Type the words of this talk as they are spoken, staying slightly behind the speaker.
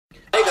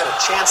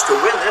chance to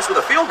win this with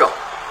a field goal.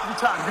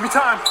 Give me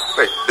time.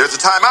 Wait, there's a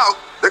timeout.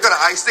 They're going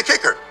to ice the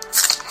kicker.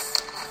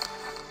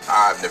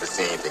 I've never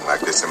seen anything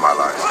like this in my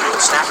life. The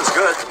snap is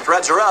good.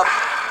 Threads are up.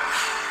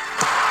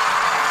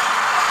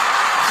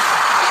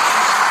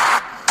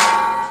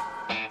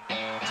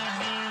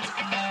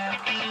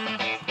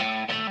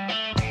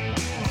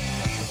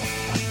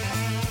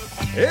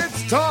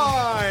 It's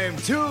time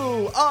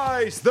to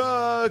ice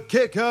the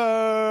kicker.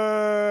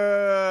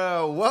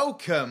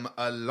 Welcome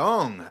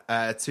along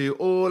to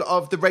all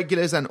of the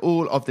regulars and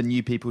all of the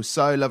new people.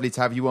 So lovely to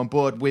have you on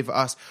board with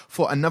us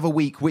for another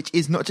week, which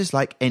is not just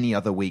like any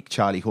other week.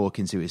 Charlie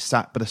Hawkins, who is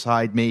sat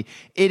beside me.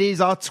 It is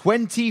our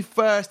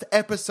 21st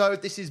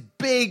episode. This is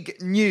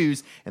big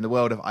news in the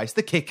world of Ice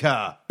the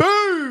Kicker.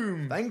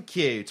 Boom! Thank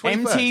you.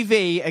 21st.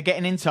 MTV are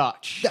getting in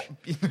touch.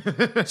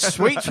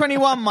 Sweet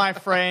 21, my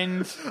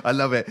friend. I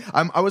love it.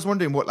 I was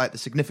wondering what like the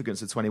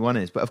significance of 21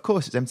 is, but of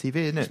course it's MTV,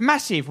 isn't it? It's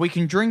massive. We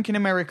can drink in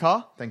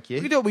America. Thank you.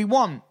 We can do what we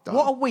want.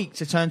 What a week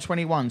to turn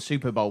 21,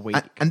 Super Bowl week.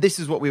 And this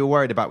is what we were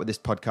worried about with this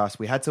podcast.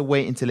 We had to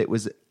wait until it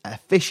was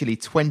officially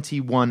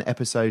 21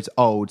 episodes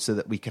old so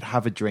that we could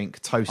have a drink,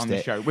 toast on the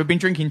it. show. We've been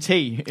drinking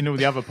tea in all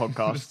the other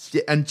podcasts.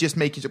 And just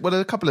making sure, well,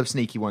 a couple of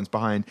sneaky ones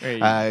behind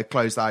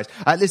closed eyes.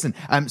 Listen,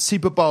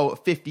 Super Bowl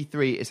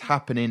 53 is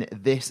happening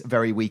this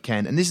very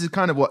weekend. And this is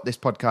kind of what this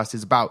podcast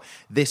is about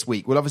this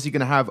week. We're obviously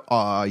going to have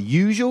our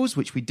usuals,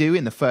 which we do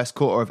in the first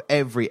quarter of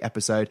every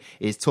episode,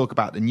 is talk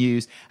about the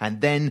news.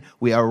 And then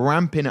we are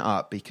ramping it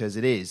up because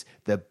it is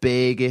the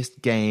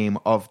biggest game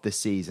of the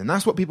season.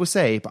 That's what people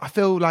say, but I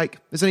feel like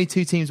there's only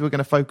two teams we're going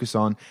to focus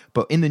on.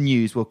 But in the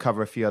news, we'll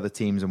cover a few other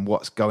teams and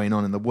what's going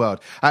on in the world.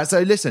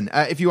 So listen,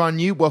 if you are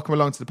new, welcome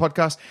along to the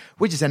podcast.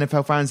 We're just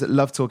NFL fans that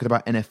love talking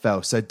about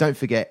NFL. So don't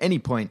forget, at any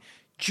point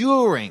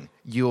during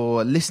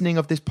your listening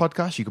of this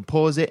podcast, you can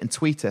pause it and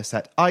tweet us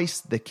at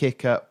Ice the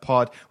Kicker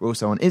Pod. We're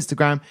also on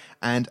Instagram,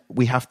 and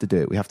we have to do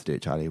it. We have to do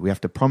it, Charlie. We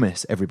have to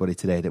promise everybody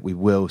today that we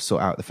will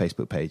sort out the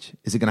Facebook page.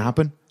 Is it going to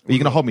happen? Are you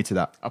going to hold me to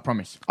that? I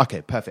promise.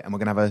 Okay, perfect. And we're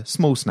going to have a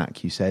small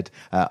snack, you said,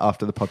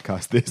 after the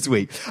podcast this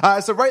week.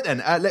 So right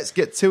then, let's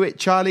get to it.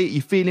 Charlie,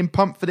 you feeling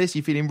pumped for this?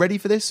 You feeling ready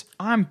for this?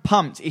 I'm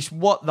pumped. It's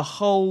what the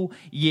whole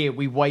year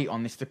we wait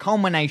on. It's the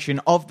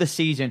culmination of the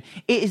season.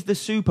 It is the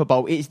Super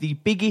Bowl. It is the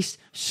biggest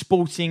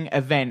sporting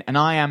event, and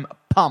I am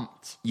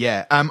pumped.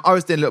 Yeah, I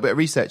was doing a little bit of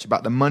research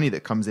about the money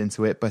that comes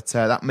into it, but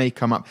that may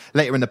come up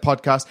later in the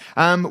podcast.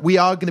 We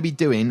are going to be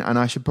doing, and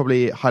I should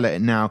probably highlight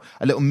it now,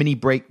 a little mini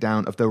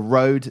breakdown of the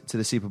road to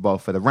the Super Bowl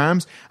for the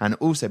Rams, and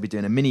also be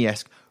doing a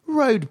mini-esque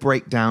road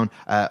breakdown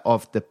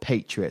of the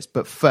Patriots.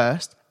 But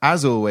first,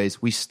 as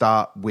always, we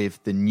start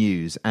with the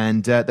news.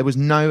 And there was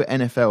no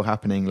NFL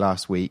happening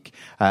last week.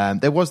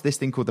 There was this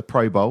thing called the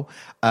Pro Bowl.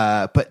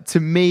 But to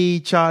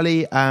me,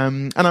 Charlie,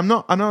 and I'm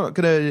not going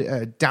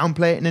to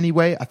downplay it in any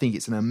way. I think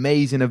it's an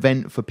amazing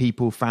event for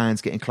people,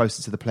 fans, getting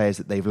closer to the players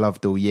that they've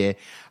loved all year.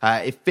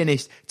 It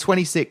finished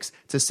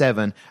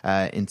 26-7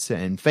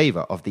 in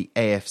favour of the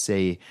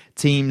AFC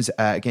teams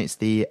against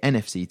the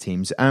NFC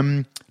teams.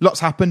 Lots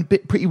happened.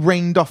 Pretty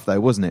rained off,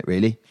 though, wasn't it,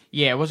 really?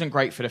 Yeah, it wasn't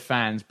great for the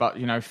fans, but,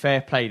 you know, fair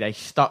play. They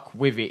stuck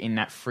with it in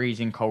that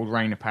freezing cold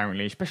rain,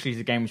 apparently, especially as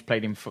the game was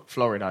played in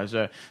Florida. It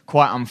was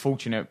quite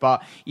unfortunate.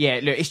 But,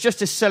 yeah, look, it's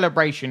just a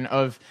celebration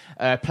of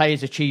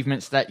players'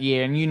 achievements that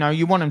year. And, you know,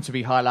 you want them to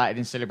be highlighted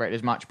and celebrated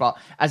as much. But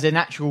as an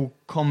actual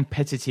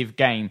competitive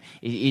game,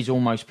 it is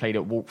almost played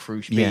at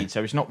walkthrough speed. Yeah.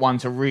 So it's not one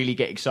to really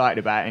get excited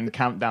about and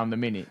count down the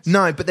minutes.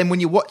 No, but then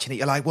when you're watching it,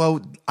 you're like,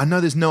 well, I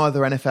know there's no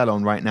other NFL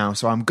on right now,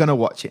 so I'm going to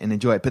watch it and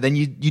enjoy it. But then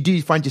you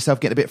do find yourself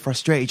getting a bit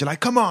frustrated. You're like,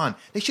 come on.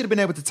 They should have been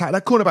able to tackle.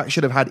 That cornerback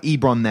should have had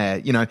Ebron there,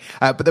 you know.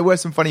 But there were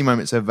some funny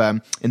moments of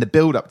in the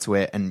build up to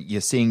it, and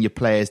you're seeing your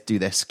players do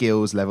their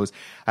skills levels.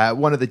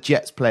 One of the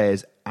Jets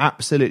players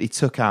absolutely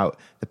took out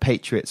the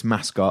Patriots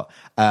mascot,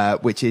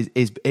 which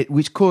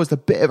caused a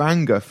bit of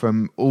anger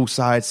from all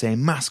sides,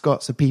 saying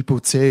mascots are people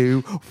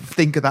too.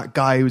 Think of that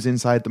guy who's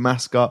inside the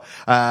mascot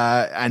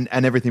and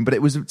everything. But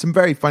it was some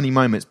very funny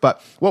moments.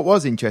 But what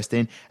was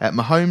interesting,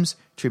 Mahomes,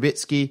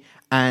 Trubisky,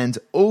 and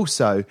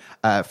also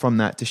from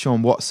that,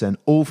 Deshaun Watson,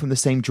 all from the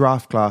same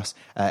draft class,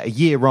 a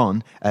year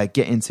on,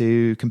 getting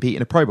to compete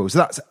in a Pro Bowl. So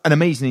that's an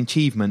amazing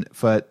achievement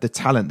for the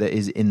talent that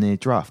is in the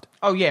draft.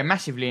 Oh, yeah,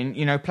 massively. And,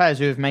 you know, players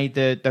who have made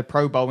the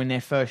Pro Bowl in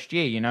their first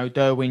year, you know,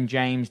 Derwin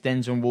James,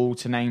 Denzel Ward,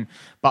 to name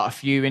but a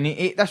few.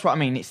 And that's what I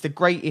mean. It's the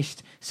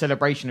greatest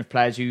celebration of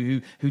players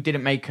who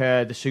didn't make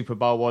the Super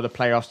Bowl or the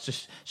playoffs,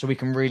 just so we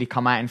can really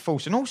come out in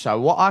force. And also,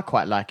 what I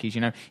quite like is,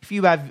 you know, if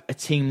you have a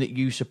team that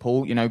you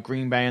support, you know,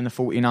 Green Bay and the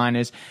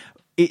 49ers,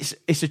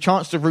 it's a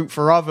chance to root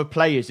for other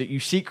players that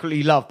you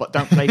secretly love but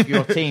don't play for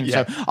your team.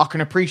 Yeah. So I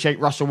can appreciate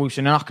Russell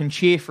Wilson, and I can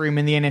cheer for him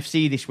in the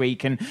NFC this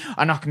week, and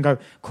I can go,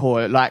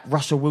 cool, like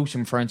Russell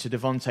Wilson throwing to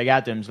Devontae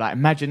Adams. Like,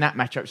 imagine that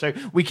matchup. So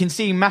we can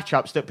see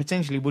matchups that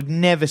potentially would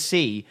never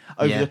see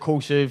over the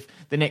course of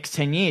the next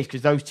 10 years,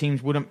 because those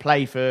teams wouldn't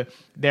play for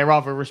their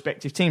other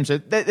respective teams. So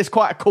there's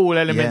quite a cool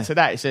element to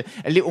that. It's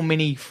a little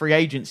mini free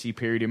agency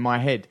period in my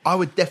head. I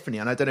would definitely,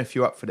 and I don't know if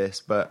you're up for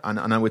this, but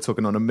I know we're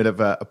talking on a bit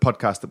of a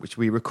podcast which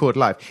we record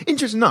live. 5.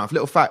 Interesting enough,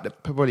 little fact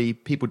that probably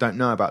people don't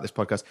know about this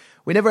podcast.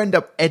 We never end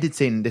up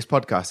editing this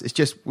podcast. It's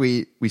just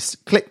we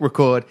click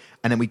record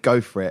and then we go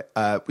for it,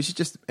 which is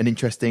just an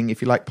interesting,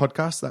 if you like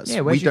podcasts.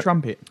 Where's your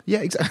trumpet? Yeah,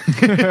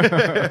 exactly.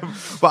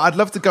 But I'd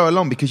love to go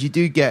along because you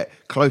do get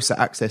closer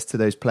access to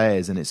those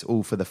players and it's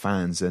all for the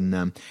fans,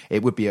 and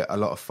it would be a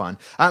lot of fun.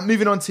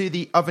 Moving on to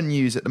the other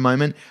news at the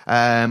moment,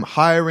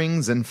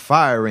 hirings and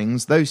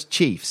firings. Those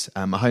Chiefs,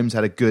 Mahomes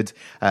had a good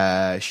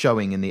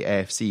showing in the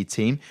AFC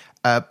team.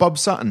 Bob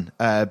Sutton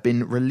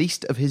been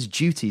released of his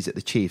duties at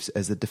the Chiefs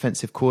as the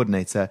defensive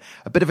coordinator.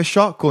 A bit of a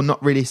shock, or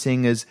not really,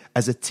 seeing as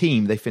a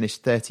team they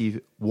finished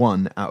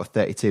 31 out of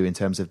 32 in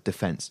terms of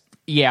defense.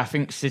 Yeah, I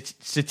think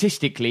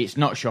statistically it's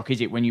not a shock,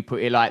 is it, when you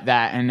put it like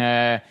that?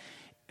 And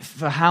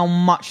for how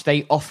much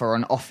they offer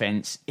on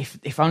offense,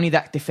 if only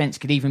that defense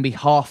could even be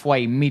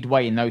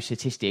midway in those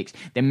statistics,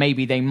 then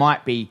maybe they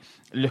might be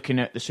looking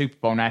at the Super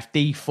Bowl. Now, if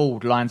Dee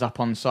Ford lines up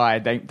on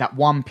side, that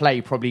one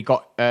play probably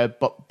got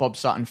Bob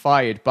Sutton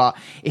fired. But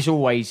it's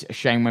always a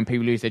shame when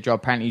people lose their job.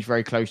 Apparently, he's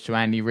very close to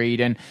Andy Reid,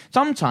 and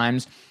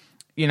sometimes,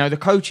 you know, the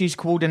coaches,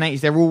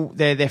 coordinators,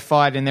 they're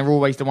fired, and they're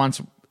always the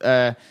ones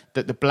that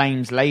the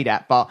blame's laid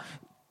at. But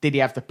did he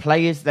have the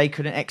players? They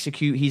couldn't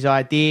execute his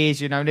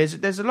ideas. You know,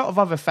 there's a lot of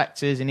other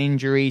factors and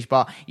injuries.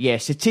 But yeah,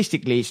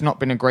 statistically, it's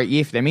not been a great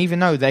year for them, even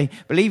though they,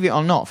 believe it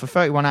or not, for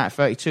 31 out of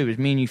 32, as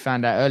me and you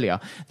found out earlier,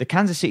 the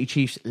Kansas City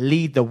Chiefs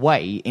lead the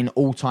way in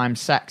all-time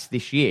sacks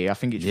this year. I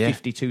think it's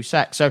 52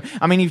 sacks. So,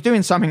 I mean, he's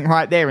doing something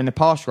right there in the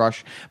pass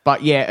rush.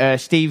 But yeah,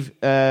 Steve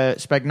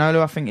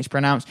Spagnuolo, I think it's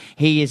pronounced,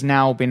 he has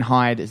now been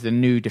hired as the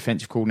new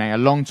defensive coordinator, a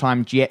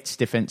long-time Giants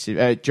defensive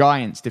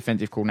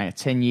coordinator,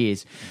 10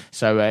 years.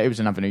 So it was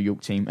another New York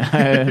team.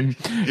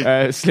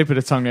 Slip of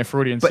the tongue there,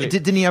 Freudian slip. But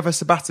didn't he have a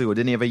sabbatical?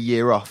 Didn't he have a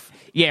year off?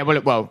 Yeah, we'll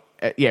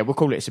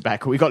call it a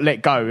sabbatical. He got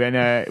let go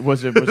and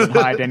wasn't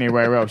hired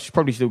anywhere else. He's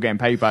probably still getting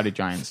paid by the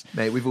Giants.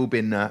 Mate, we've all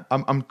been...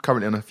 I'm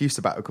currently on a few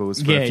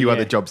sabbaticals for a few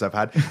other jobs I've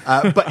had.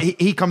 But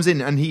he comes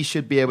in and he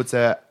should be able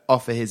to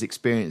offer his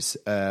experience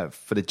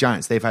for the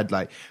Giants. They've had,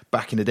 like,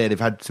 back in the day, they've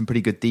had some pretty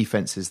good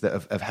defenses that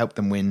have helped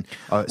them win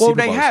Super Bowls.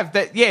 They have.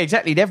 Yeah,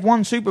 exactly. They've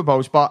won Super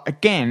Bowls, but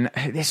again,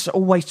 there's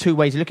always two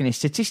ways of looking at it.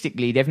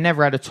 Statistically, they've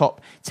never had a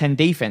top 10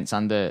 defense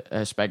under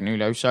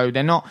Spagnuolo, so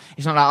they're not...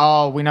 It's not like,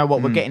 oh, we know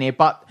what we're getting here,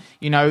 but,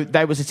 you know,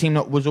 there was a team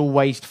that was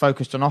always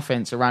focused on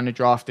offense around the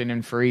drafting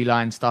and for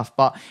Eli and stuff,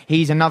 but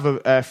he's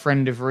another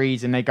friend of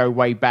Reid's and they go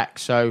way back,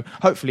 so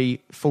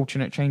hopefully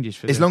fortunate changes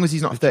for them. As long as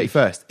he's not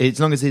 31st, as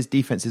long as his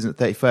defense isn't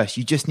 31st,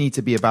 you just need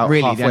to be about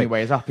really halfway. The only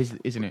way is up,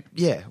 isn't it?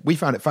 Yeah, we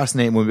found it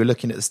fascinating when we were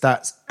looking at the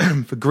stats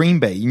for Green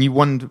Bay, and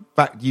one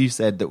fact you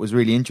said that was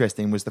really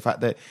interesting was the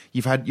fact that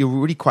you're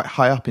really quite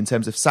high up in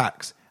terms of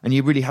sacks, and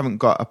you really haven't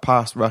got a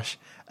pass rush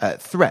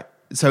threat.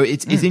 So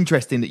it's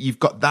interesting that you've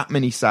got that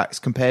many sacks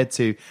compared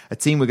to a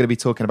team we're going to be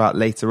talking about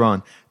later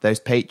on, those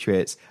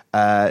Patriots,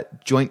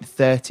 joint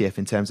 30th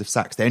in terms of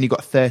sacks. They only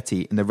got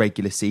 30 in the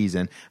regular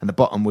season, and the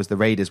bottom was the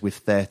Raiders with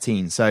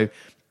 13. So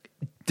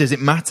does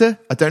it matter?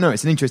 I don't know.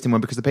 It's an interesting one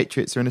because the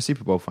Patriots are in a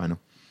Super Bowl final.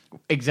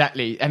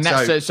 Exactly, and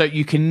that's so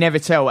you can never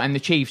tell. And the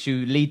Chiefs,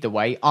 who lead the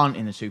way, aren't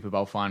in the Super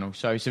Bowl final.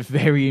 So it's a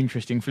very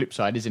interesting flip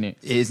side, isn't it?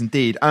 It is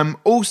indeed.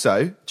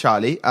 Also,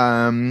 Charlie,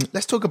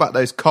 let's talk about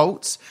those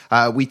Colts.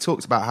 We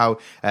talked about how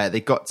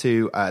they got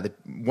to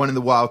won in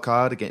the wild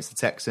card against the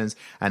Texans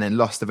and then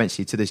lost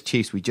eventually to those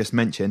Chiefs we just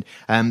mentioned.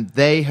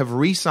 They have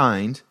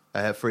re-signed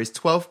for his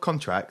 12th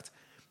contract.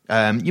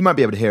 You might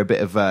be able to hear a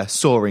bit of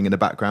soaring in the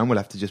background. We'll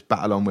have to just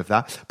battle on with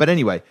that. But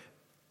anyway.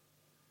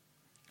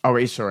 Oh,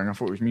 it is soaring. I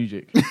thought it was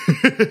music.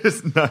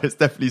 No, it's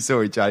definitely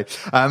soaring, Charlie.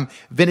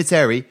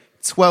 Vinatieri,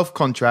 12th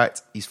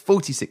contract. He's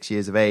 46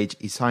 years of age.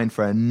 He's signed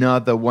for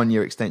another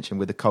 1-year extension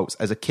with the Colts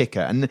as a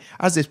kicker. And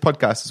as this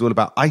podcast is all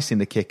about icing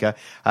the kicker,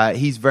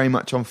 he's very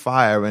much on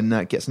fire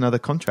and gets another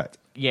contract.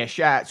 Yeah,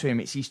 shout out to him.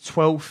 It's his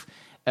 12th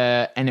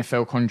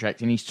NFL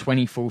contract in his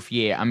 24th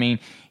year. I mean,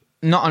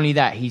 not only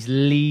that, he's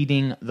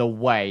leading the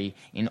way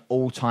in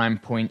all-time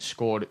points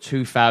scored at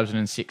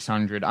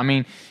 2,600. I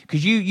mean,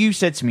 because you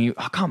said to me,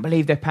 I can't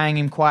believe they're paying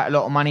him quite a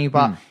lot of money,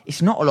 but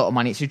it's not a lot of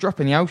money. It's a drop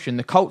in the ocean.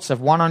 The Colts have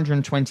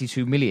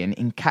 $122 million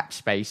in cap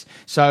space.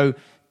 So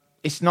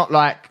it's not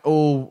like,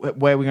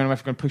 where we're going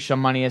to push some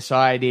money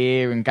aside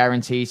here and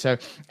guarantee. So,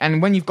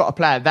 and when you've got a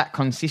player that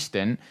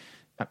consistent,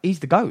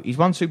 he's the GOAT. He's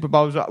won Super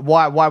Bowls.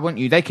 Why wouldn't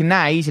you? They can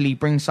now easily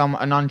bring an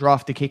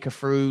undrafted kicker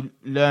through,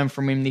 learn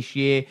from him this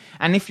year.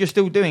 And if you're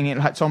still doing it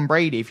like Tom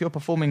Brady, if you're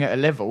performing at a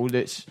level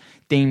that's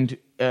deemed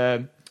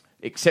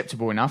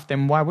acceptable enough,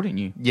 then why wouldn't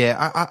you?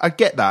 Yeah, I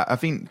get that. I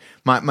think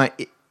my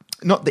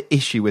not the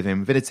issue with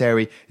him.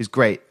 Vinatieri is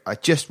great. I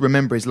just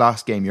remember his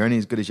last game. You're only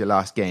as good as your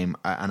last game.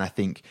 And I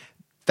think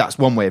that's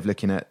one way of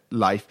looking at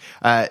life.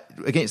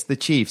 Against the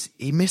Chiefs,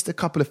 he missed a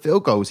couple of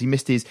field goals. He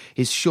missed his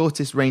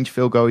shortest range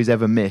field goal he's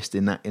ever missed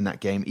in that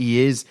game.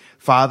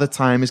 Father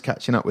Time is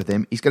catching up with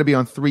him. He's going to be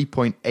on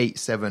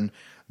 $3.87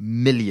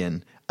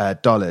 million.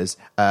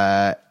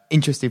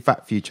 Interesting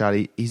fact for you,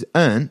 Charlie. He's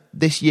earned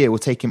this year will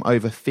take him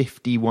over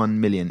 51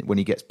 million when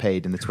he gets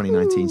paid in the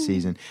 2019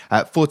 season.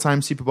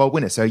 4-time Super Bowl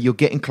winner. So you're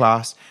getting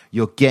class,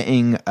 you're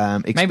getting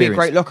experience. Maybe a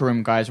great locker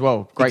room guy as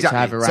well. Great to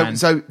have around.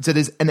 So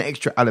there's an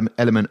extra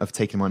element of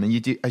taking him on, and you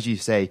do, as you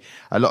say,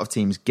 a lot of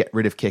teams get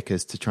rid of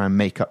kickers to try and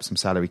make up some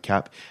salary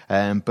cap,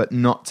 but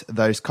not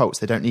those Colts.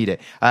 They don't need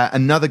it.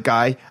 Another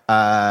guy,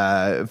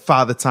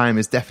 Father Time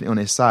is definitely on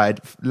his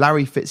side.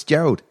 Larry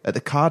Fitzgerald at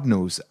the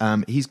Cardinals.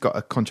 He's got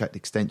a contract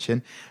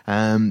extension,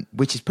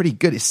 which is pretty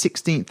good. It's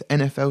 16th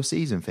NFL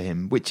season for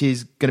him, which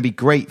is going to be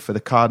great for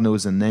the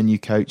Cardinals and their new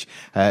coach,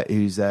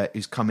 who's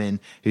come in,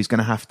 who's going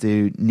to have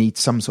to need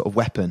some sort of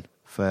weapon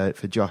for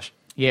Josh.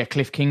 Yeah,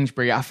 Cliff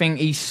Kingsbury. I think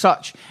he's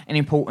such an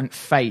important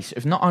face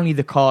of not only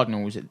the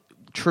Cardinals,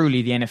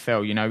 truly the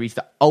NFL. You know, he's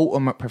the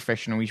ultimate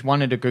professional. He's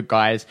one of the good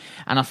guys,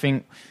 and I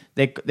think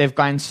they've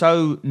gone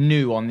so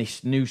new on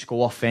this new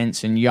school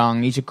offense and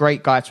young. He's a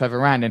great guy to have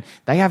around, and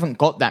they haven't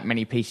got that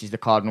many pieces, the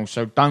Cardinals.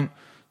 So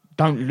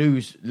don't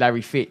lose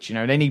Larry Fitz. You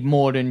know, they need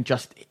more than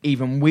just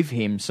even with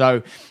him.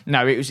 So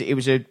no, it was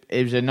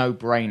a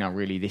no-brainer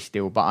really, this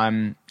deal. But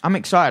I'm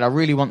excited. I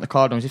really want the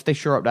Cardinals, if they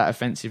shore up that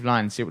offensive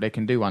line, see what they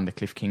can do under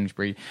Cliff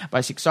Kingsbury. But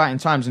it's exciting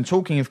times. And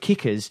talking of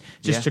kickers,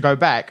 just to go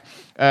back,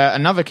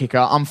 another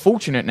kicker,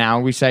 unfortunate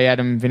now, we say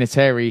Adam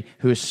Vinatieri,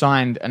 who has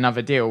signed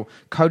another deal.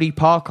 Cody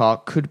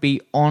Parker could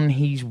be on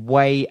his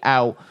way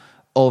out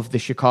of the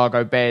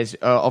Chicago Bears.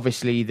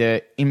 Obviously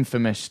the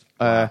infamous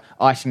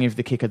icing of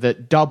the kicker, the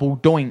double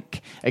doink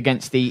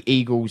against the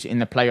Eagles in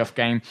the playoff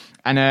game.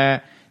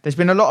 And there's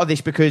been a lot of this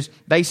because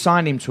they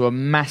signed him to a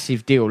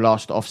massive deal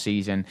last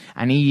offseason,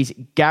 and he's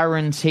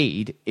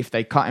guaranteed, if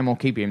they cut him or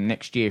keep him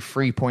next year,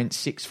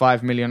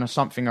 $3.65 million or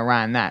something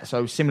around that.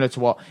 So similar to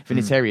what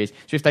Vinatieri is.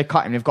 So if they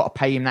cut him, they've got to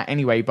pay him that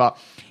anyway. But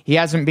he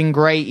hasn't been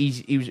great.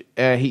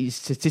 He's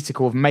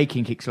statistical of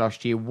making kicks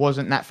last year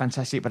wasn't that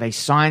fantastic, but they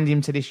signed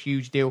him to this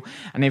huge deal,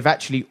 and they've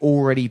actually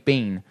already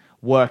been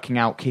working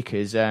out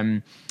kickers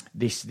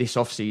this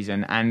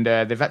off-season, and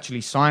they've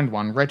actually signed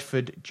one,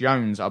 Redford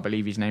Jones, I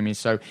believe his name is,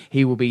 so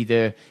he will be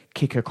the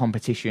kicker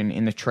competition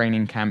in the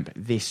training camp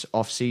this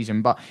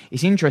off-season. But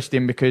it's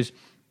interesting because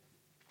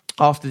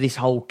after this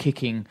whole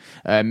kicking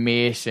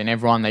miss and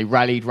everyone, they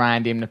rallied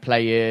round him, the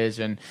players,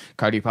 and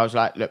Cody Parker was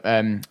like, look,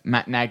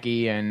 Matt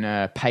Nagy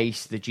and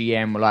Pace, the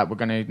GM, were like, we're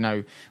going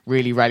to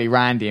really rally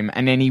round him.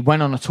 And then he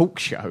went on a talk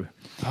show.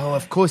 Oh,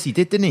 of course he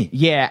did, didn't he?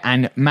 Yeah,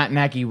 and Matt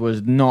Nagy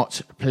was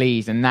not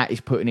pleased, and that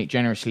is putting it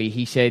generously.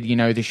 He said,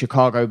 the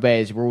Chicago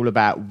Bears were all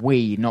about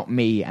we, not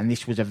me, and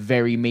this was a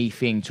very me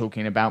thing,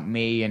 talking about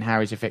me and how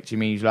it's affecting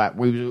me. He's like,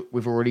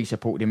 we've already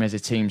supported him as a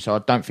team, so I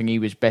don't think he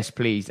was best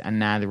pleased, and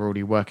now they're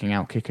already working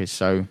out kickers,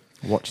 so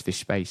watch this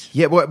space.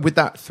 Yeah, well, with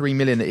that $3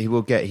 million that he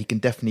will get, he can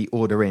definitely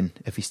order in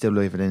if he's still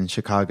living in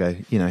Chicago,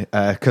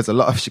 because a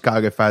lot of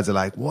Chicago fans are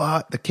like,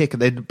 what? The kicker,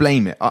 they'd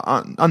blame it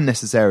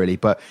unnecessarily,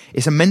 but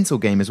it's a mental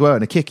game as well.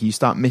 And a kicker, you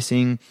start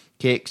missing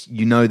kicks,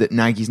 that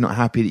Nagy's not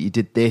happy that you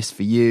did this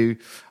for you.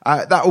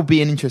 That will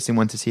be an interesting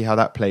one to see how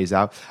that plays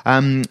out.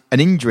 An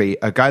injury,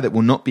 a guy that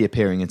will not be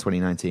appearing in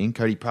 2019,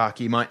 Cody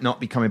Parkey, might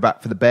not be coming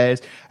back for the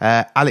Bears.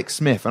 Alex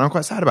Smith, and I'm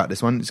quite sad about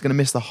this one, he's going to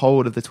miss the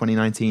whole of the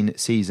 2019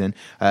 season,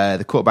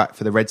 the quarterback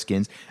for the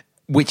Redskins,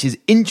 which is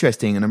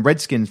interesting. And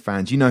Redskins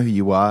fans, you know who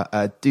you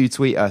are. Do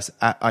tweet us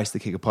at Ice the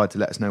Kicker Pod to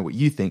let us know what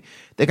you think.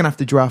 They're going to have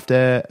to draft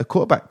a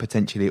quarterback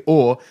potentially,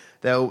 or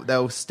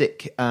they'll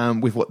stick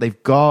with what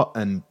they've got,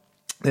 and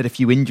they had a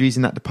few injuries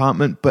in that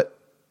department, but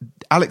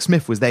Alex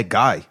Smith was their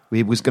guy.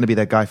 He was going to be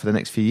their guy for the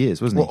next few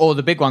years, wasn't he? Or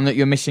the big one that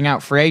you're missing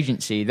out, free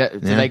agency. Do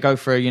they go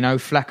for,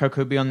 Flacco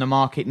could be on the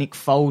market, Nick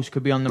Foles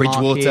could be on the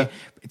market,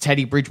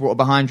 Teddy Bridgewater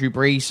behind Drew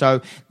Brees.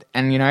 So,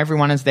 and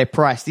everyone has their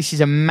price. This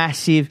is a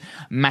massive,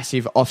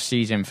 massive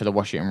off-season for the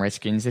Washington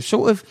Redskins. They've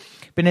sort of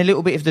been a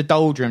little bit of the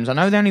doldrums. I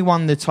know they only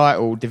won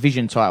the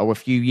division title a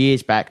few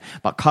years back,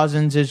 but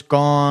Cousins has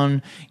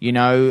gone,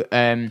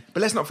 But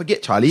let's not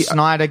forget, Charlie,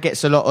 Snyder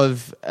gets a lot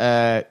of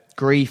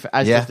grief,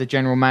 as does the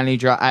general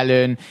manager,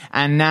 Allen,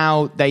 and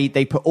now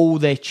they put all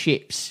their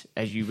chips,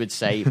 as you would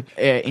say,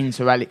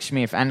 into Alex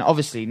Smith. And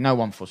obviously no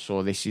one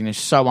foresaw this.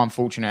 So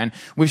unfortunate. And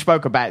we've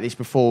spoke about this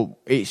before.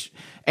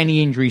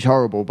 Any injury is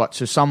horrible, but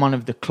to someone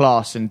of the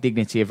class and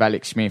dignity of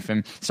Alex Smith,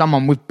 and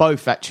someone we've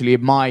both actually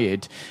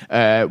admired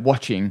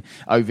watching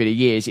over the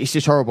years, it's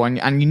just horrible.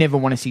 And you never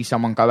want to see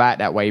someone go out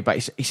that way,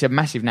 but it's a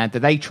massive now. Do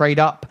they trade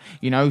up,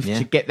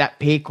 to get that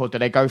pick, or do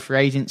they go for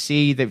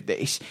agency?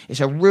 It's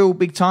a real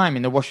big time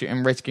in the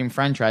Washington Redskin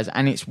franchise,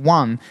 and it's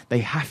one they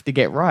have to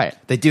get right.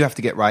 They do have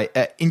to get right.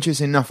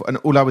 Interesting enough, and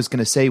all I was going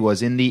to say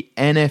was in the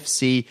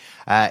NFC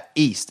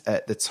East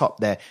at the top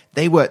there,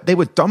 they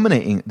were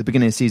dominating at the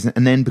beginning of the season,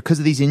 and then because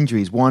of these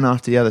injuries, one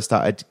after the other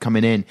started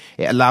coming in.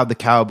 It allowed the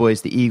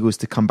Cowboys, the Eagles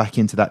to come back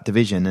into that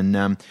division,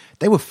 and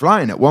they were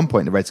flying at one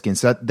point, the Redskins.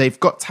 So they've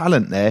got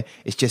talent there.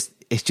 It's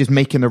just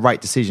making the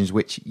right decisions,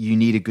 which you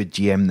need a good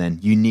GM then.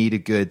 You need a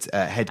good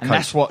head coach. And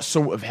that's what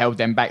sort of held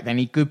them back. They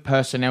need good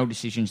personnel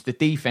decisions. The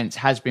defense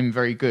has been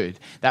very good.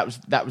 That was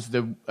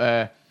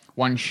the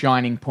one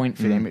shining point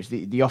for them. It's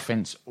the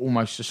offense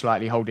almost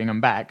slightly holding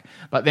them back.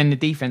 But then the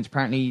defense,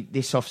 apparently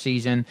this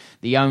offseason,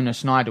 the owner,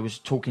 Snyder, was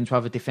talking to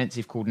other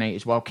defensive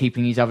coordinators while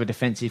keeping his other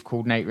defensive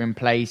coordinator in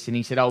place. And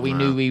he said, we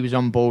knew he was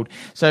on board.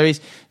 So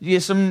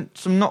it's some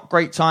not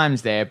great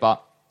times there,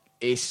 but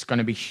it's going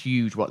to be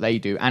huge what they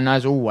do. And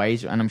as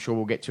always, and I'm sure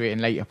we'll get to it in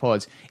later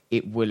pods,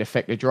 it will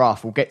affect the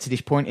draft. We'll get to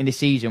this point in the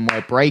season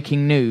where,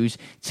 breaking news,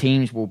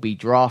 teams will be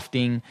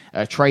drafting,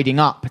 trading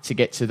up to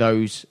get to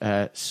those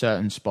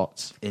certain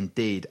spots.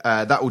 Indeed.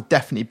 That will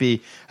definitely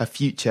be a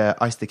future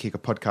Ice the Kicker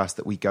podcast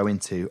that we go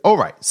into. All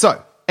right,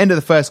 so end of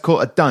the first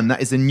quarter done.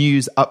 That is the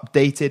news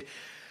updated.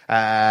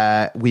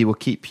 We will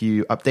keep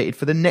you updated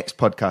for the next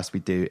podcast we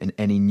do in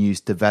any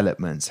news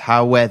developments.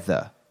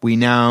 However, we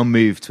now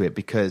move to it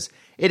because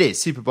it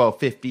is Super Bowl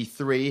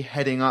 53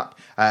 heading up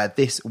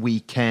this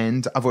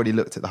weekend. I've already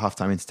looked at the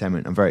halftime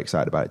entertainment. I'm very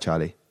excited about it,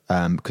 Charlie,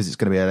 because it's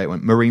going to be a late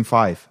one. Maroon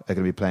 5 are going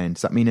to be playing.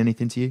 Does that mean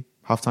anything to you,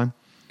 halftime?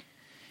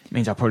 It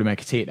means I'll probably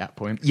make a tea at that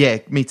point. Yeah,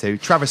 me too.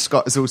 Travis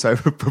Scott is also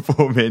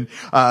performing.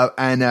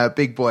 And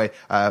Big Boy,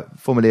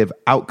 formerly of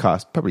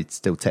Outkast, probably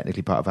still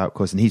technically part of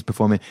Outkast, and he's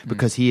performing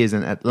because he is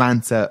an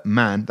Atlanta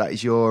man. That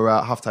is your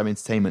halftime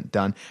entertainment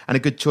done. And a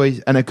good choice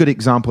and a good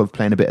example of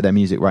playing a bit of their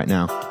music right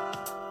now.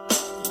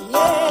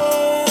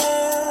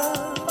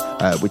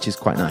 Which is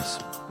quite nice.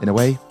 In a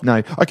way?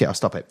 No. Okay, I'll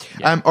stop it.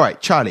 Yeah. All right,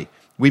 Charlie,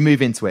 we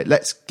move into it.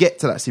 Let's get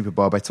to that Super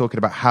Bowl by talking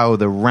about how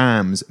the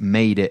Rams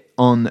made it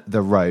on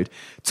the road.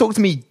 Talk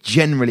to me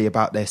generally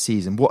about their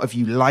season. What have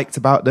you liked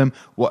about them?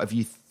 What have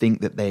you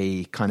think that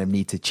they kind of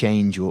need to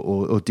change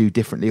or do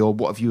differently? Or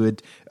what have you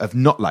have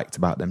not liked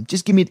about them?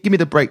 Just give me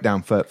the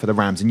breakdown for the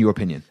Rams in your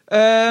opinion.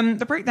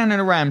 The breakdown of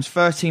the Rams,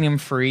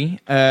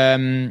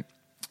 13-3.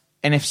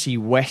 NFC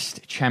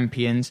West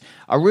champions.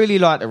 I really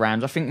like the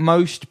Rams. I think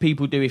most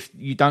people do. If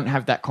you don't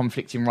have that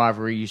conflicting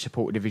rivalry, you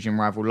support a division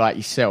rival like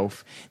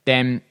yourself,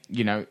 then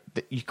you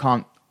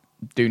can't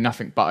do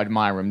nothing but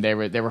admire them.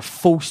 They're a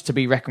force to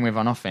be reckoned with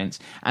on offense,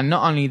 and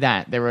not only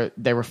that,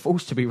 they're a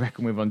force to be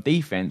reckoned with on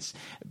defense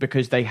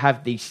because they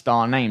have these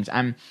star names.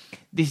 And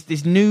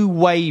this new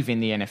wave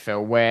in the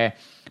NFL where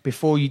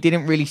before you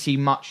didn't really see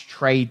much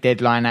trade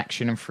deadline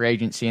action and free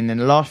agency, and in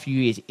the last few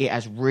years it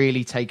has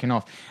really taken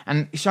off.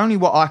 And it's only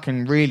what I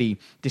can really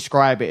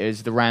describe it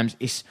as the Rams.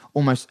 It's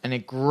almost an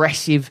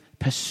aggressive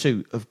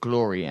pursuit of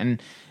glory.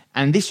 And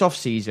this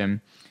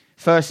offseason,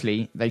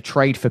 firstly, they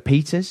trade for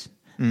Peters.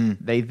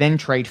 They then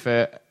trade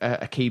for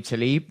Aqib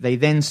Talib. They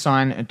then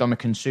sign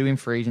Ndamukong Suh in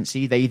free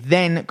agency. They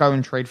then go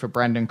and trade for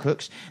Brandon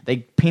Cooks. They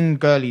pin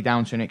Gurley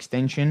down to an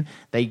extension.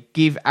 They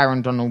give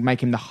Aaron Donald,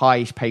 make him the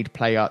highest paid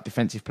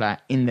defensive player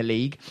in the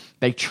league.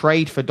 They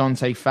trade for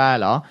Dante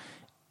Fowler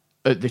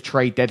at the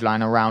trade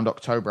deadline around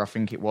October, I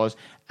think it was.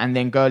 And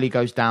then Gurley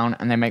goes down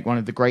and they make one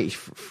of the greatest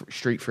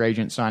street free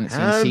agent signings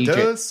in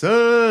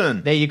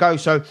CJ. There you go.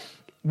 So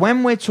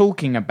when we're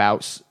talking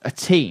about a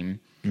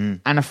team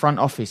and a front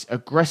office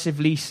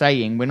aggressively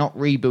saying we're not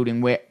rebuilding,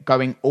 we're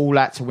going all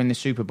out to win the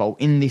Super Bowl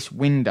in this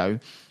window,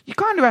 you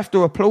kind of have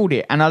to applaud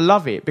it. And I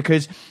love it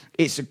because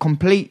it's a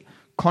complete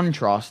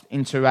contrast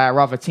into our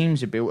other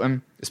teams have built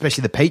them.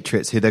 Especially the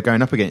Patriots, who they're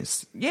going up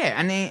against. Yeah,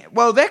 and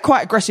they're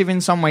quite aggressive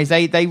in some ways.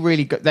 They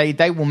really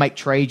they will make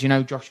trades,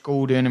 Josh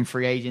Gordon and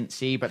free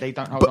agency, but they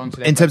don't hold on to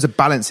them. In terms of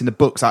balancing the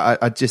books,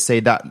 I'd just say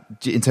that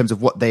in terms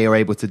of what they are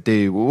able to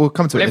do, we'll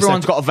come to it.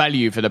 Everyone's got a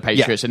value for the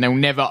Patriots, and they'll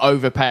never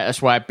overpay.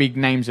 That's why big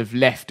names have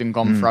left and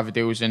gone for other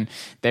deals, and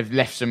they've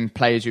left some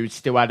players who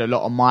still had a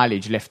lot of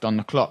mileage left on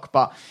the clock.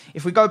 But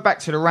if we go back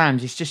to the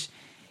Rams,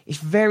 it's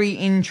very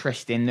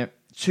interesting that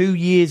 2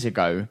 years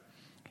ago,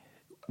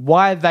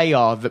 why they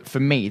are, for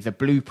me, the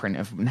blueprint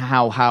of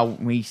how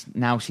we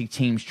now see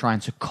teams trying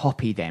to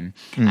copy them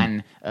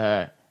and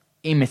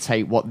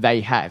imitate what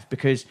they have.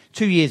 Because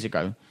 2 years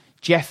ago,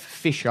 Jeff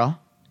Fisher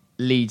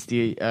leads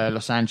the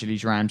Los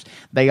Angeles Rams.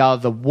 They are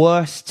the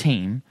worst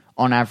team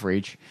on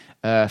average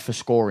for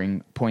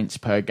scoring points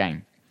per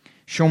game.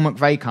 Sean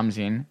McVay comes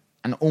in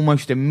and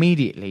almost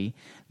immediately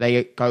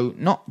they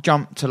not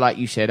jump to, like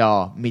you said,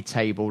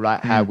 mid-table,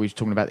 like how we were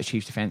talking about the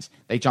Chiefs' defense.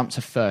 They jump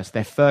to first.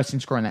 They're first in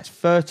scoring. That's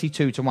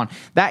 32-1.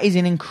 That is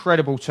an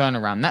incredible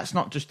turnaround. That's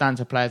not just down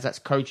to players, that's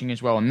coaching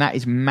as well, and that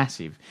is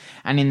massive.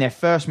 And in their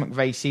first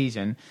McVay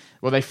season,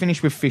 they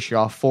finished with Fisher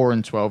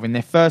 4-12. In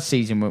their first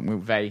season with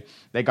McVay,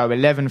 they go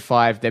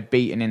 11-5. They're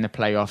beaten in the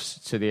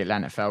playoffs to the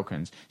Atlanta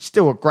Falcons.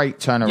 Still a great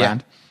turnaround. Yeah.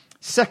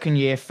 Second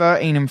year,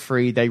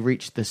 13-3. They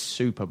reached the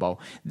Super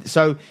Bowl.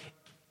 So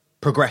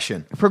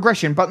Progression,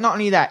 but not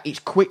only that, it's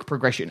quick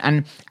progression,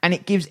 and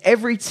it gives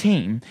every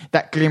team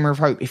that glimmer of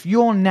hope. If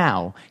you're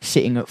now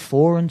sitting at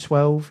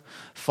 4-12,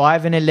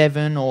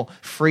 5-11, or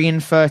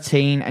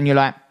 3-13, and you're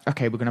like,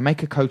 okay, we're going to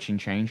make a coaching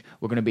change,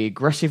 we're going to be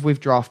aggressive with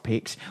draft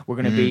picks, we're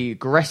going to be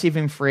aggressive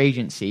in free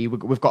agency,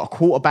 we've got a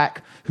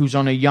quarterback who's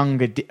on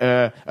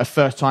a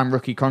first-time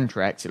rookie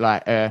contract,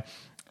 like a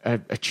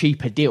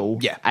cheaper deal,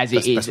 as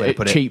it is,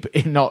 cheap,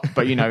 not,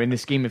 but in the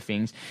scheme of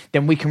things,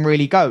 then we can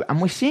really go.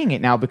 And we're seeing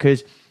it now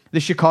because The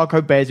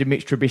Chicago Bears with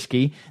Mitch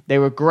Trubisky, they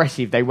were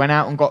aggressive. They went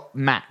out and got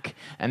Mack,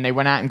 and they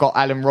went out and got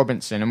Allen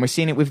Robinson. And we're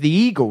seeing it with the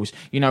Eagles.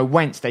 You know,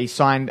 Wentz, they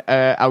signed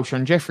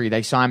Alshon Jeffrey.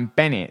 They signed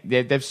Bennett.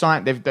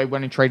 They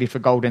went and traded for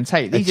Golden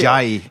Tate.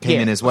 Ajayi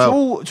came in as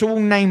well. To all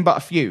name but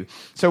a few.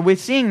 So we're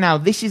seeing now,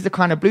 this is the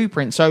kind of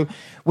blueprint. So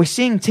we're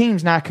seeing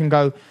teams now can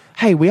go,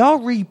 hey, we are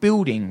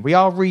rebuilding, we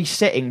are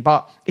resetting,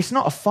 but it's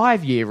not a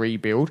 5-year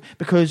rebuild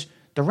because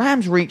the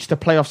Rams reached the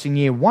playoffs in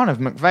year 1 of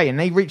McVay, and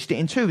they reached it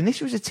in 2. And this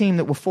was a team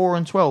that were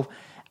 4-12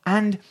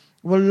 and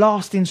were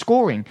last in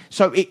scoring.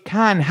 So it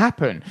can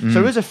happen.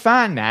 So as a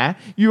fan now,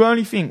 you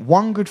only think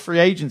one good free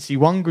agency,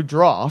 one good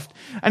draft,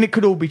 and it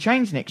could all be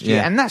changed next year.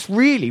 Yeah. And that's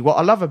really what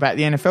I love about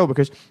the NFL,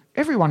 because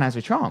everyone has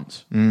a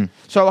chance.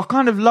 So I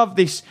kind of love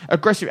this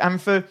aggressive.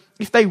 And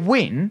if they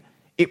win,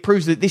 it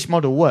proves that this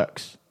model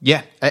works.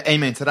 Yeah,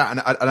 amen to that.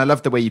 And I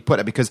love the way you put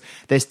it, because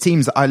there's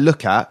teams that I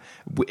look at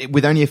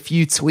with only a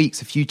few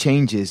tweaks, a few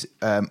changes,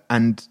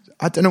 and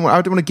I don't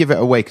want to give it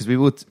away, because we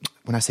will.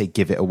 When I say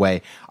give it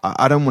away,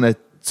 I don't want to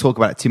talk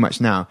about it too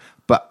much now.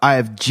 But I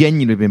have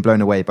genuinely been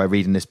blown away by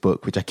reading this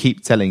book, which I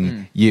keep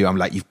telling you. I'm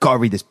like, you've got to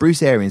read this.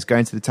 Bruce Arians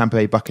going to the Tampa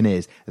Bay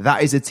Buccaneers.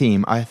 That is a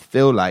team I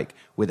feel like,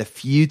 with a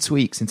few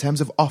tweaks in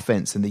terms of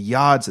offense and the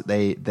yards that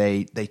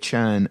they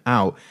churn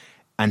out.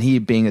 And he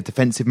being a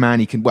defensive man,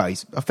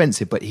 he's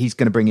offensive, but he's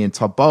going to bring in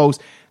Todd Bowles.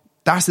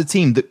 That's a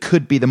team that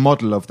could be the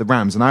model of the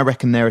Rams. And I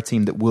reckon they're a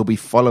team that will be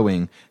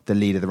following the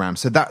lead of the Rams.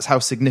 So that's how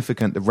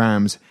significant the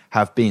Rams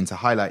have been, to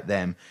highlight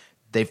them.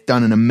 They've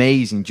done an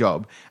amazing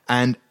job.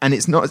 And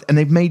it's not, and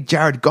they've made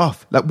Jared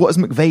Goff. Like, what has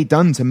McVay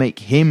done to make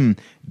him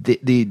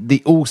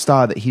the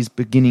all-star that he's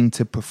beginning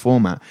to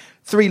perform at?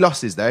 3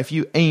 losses though. If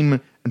you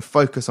aim and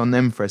focus on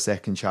them for a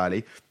second,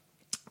 Charlie.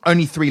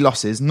 Only 3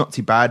 losses, not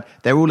too bad.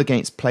 They're all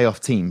against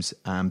playoff teams.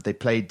 They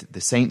played the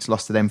Saints,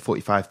 lost to them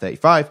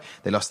 45-35.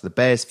 They lost to the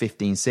Bears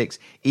 15-6.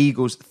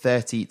 Eagles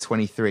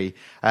 30-23.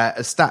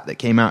 A stat that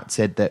came out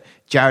said that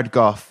Jared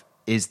Goff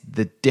is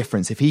the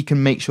difference. If he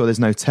can make sure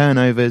there's no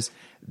turnovers,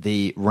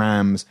 the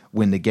Rams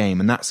win the game.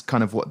 And that's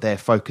kind of what they're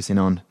focusing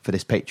on for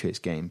this Patriots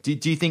game. Do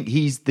you think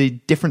he's the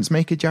difference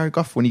maker, Jared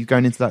Goff, when he's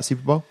going into that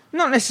Super Bowl?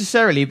 Not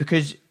necessarily,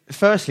 because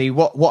firstly,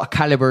 what a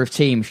caliber of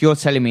team. If you're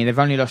telling me they've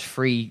only lost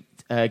 3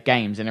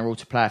 games and they're all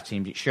to playoff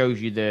teams, it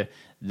shows you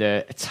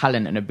the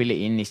talent and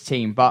ability in this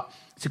team. But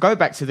to go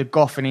back to the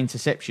Goff and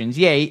interceptions,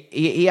 yeah,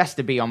 he has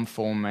to be on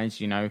form. As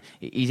you know,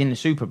 he's in the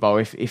Super Bowl.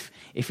 If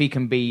he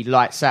can be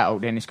lights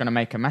out, then it's going to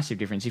make a massive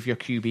difference. If your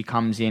QB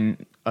comes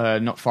in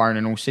not firing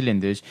on all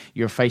cylinders,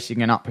 you're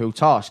facing an uphill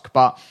task.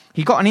 But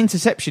he got an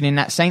interception in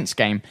that Saints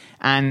game,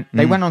 and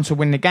they went on to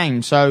win the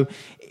game. So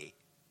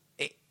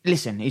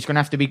listen, he's going to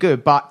have to be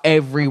good, but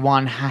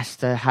everyone has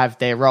to have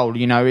their role.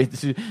 You know,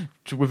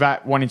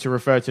 without wanting to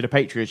refer to the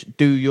Patriots,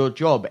 do your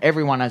job.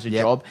 Everyone has a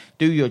job.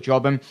 Do your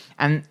job.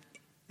 And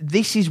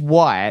this is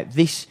why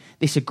this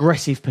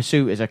aggressive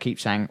pursuit, as I keep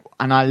saying,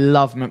 and I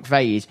love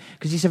McVay, is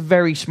because he's a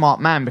very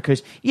smart man.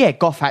 Because, yeah,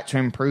 Goff had to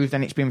improve,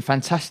 and it's been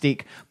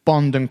fantastic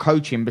bond and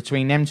coaching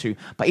between them two.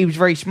 But he was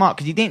very smart,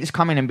 because he didn't just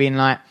come in and being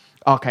like,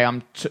 okay,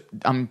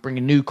 I'm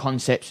bringing new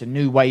concepts and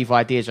new wave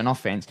ideas on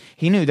offense.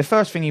 He knew the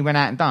first thing he went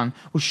out and done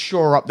was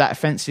shore up that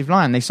offensive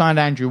line. They signed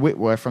Andrew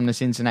Whitworth from the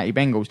Cincinnati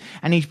Bengals,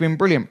 and he's been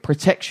brilliant.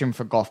 Protection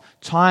for Goff,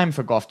 time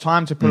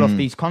to pull off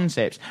these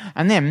concepts.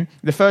 And then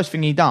the first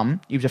thing he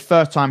done, he was a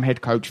first-time head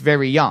coach,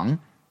 very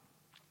young.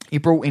 He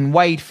brought in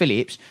Wade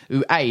Phillips,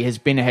 who has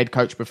been a head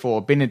coach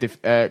before, been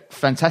a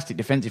fantastic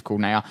defensive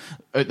coordinator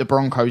at the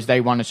Broncos. They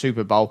won a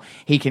Super Bowl.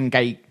 He can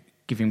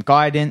give him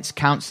guidance,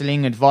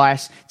 counselling,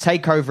 advice,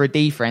 take over a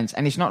defense.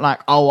 And it's not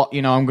like, we're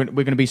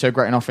going to be so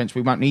great in offense,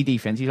 we won't need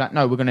defense. He's like,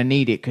 no, we're going to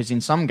need it, because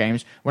in some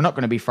games, we're not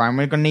going to be throwing.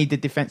 We're going to need the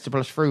defense to pull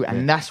us through.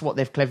 And that's what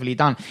they've cleverly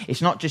done.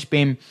 It's not just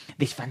been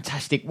this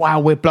fantastic, wow,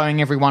 we're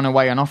blowing everyone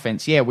away on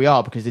offense. Yeah, we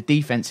are, because the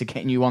defense are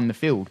getting you on the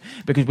field.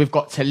 Because we've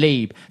got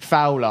Talib,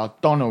 Fowler,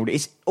 Donald.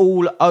 It's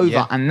all over.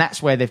 Yeah. And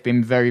that's where they've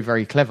been very,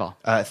 very clever.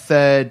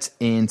 Third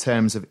in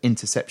terms of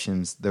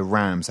interceptions, the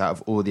Rams, out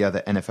of all the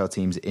other NFL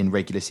teams in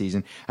regular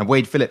season. And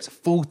Wade Phillips,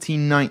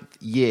 49th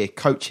year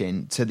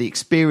coaching, to the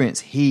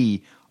experience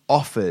he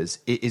offers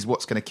is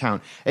what's going to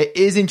count. It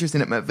is interesting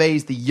that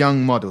McVay's the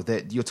young model.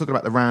 That you're talking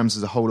about the Rams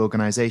as a whole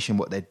organization,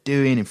 what they're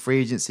doing in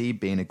free agency,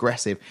 being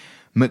aggressive.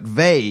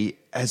 McVay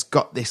has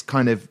got this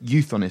kind of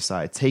youth on his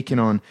side, taking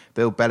on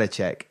Bill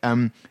Belichick.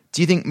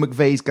 Do you think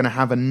McVay's going to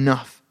have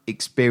enough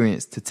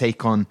experience to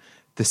take on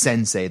the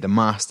sensei, the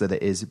master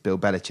that is Bill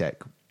Belichick?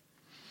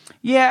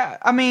 Yeah,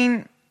 I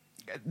mean,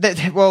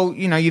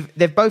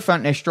 they've both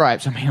earned their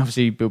stripes. I mean,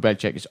 obviously, Bill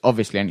Belichick is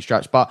obviously earned his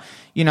stripes, but,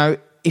 you know,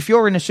 if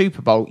you're in a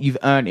Super Bowl, you've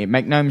earned it.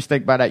 Make no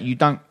mistake about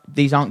that.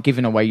 These aren't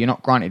given away. You're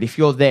not granted. If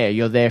you're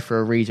there for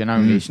a reason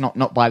only. It's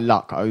not by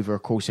luck over a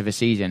course of a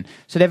season.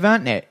 So they've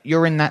earned it.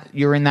 You're in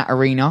that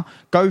arena.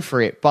 Go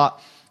for it. But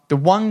the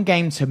one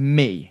game to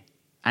me,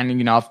 and,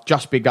 you know, I've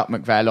just bigged up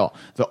McVay a lot,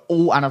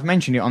 and I've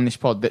mentioned it on this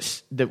pod,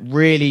 that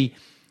really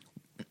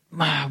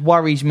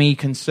worries me,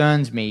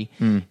 concerns me,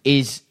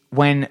 is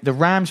when the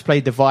Rams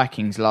played the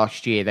Vikings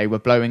last year. They were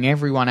blowing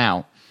everyone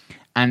out,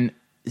 and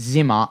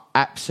Zimmer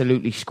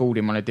absolutely schooled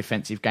him on a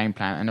defensive game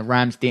plan, and the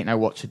Rams didn't know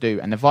what to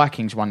do, and the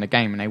Vikings won the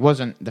game, and they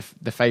wasn't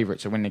the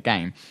favourites to win the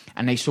game,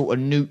 and they sort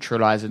of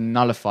neutralised and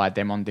nullified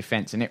them on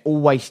defence, and it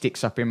always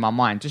sticks up in my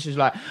mind. Just as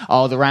like,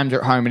 the Rams are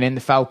at home, and then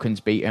the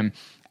Falcons beat them,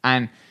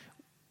 and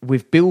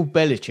with Bill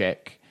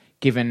Belichick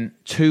given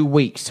 2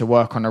 weeks to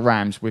work on the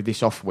Rams with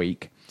this off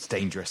week, it's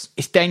dangerous.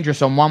 It's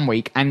dangerous on 1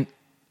 week, and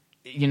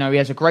he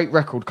has a great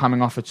record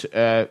coming off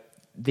of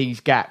these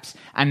gaps,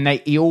 and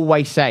he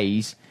always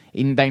says.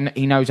 He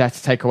knows how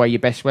to take away your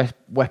best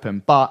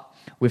weapon, but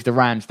with the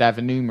Rams, they have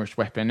a numerous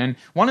weapon. And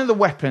one of the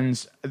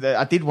weapons that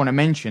I did want to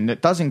mention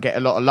that doesn't get a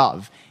lot of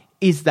love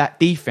is that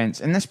defense,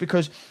 and that's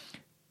because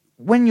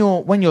when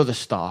you're the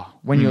star,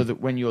 when you're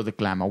the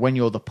glamour, when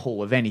you're the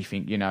pull of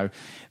anything,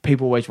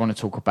 people always want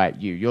to talk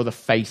about you. You're the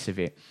face of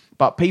it,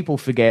 but people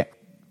forget.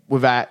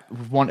 With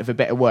want of a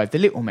better word, the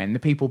little men, the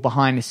people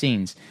behind the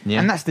scenes,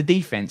 and that's the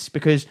defense.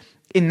 Because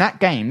in that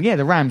game,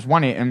 the Rams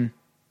won it and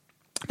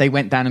they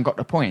went down and got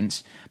the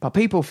points, but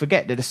people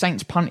forget that the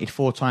Saints punted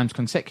 4 times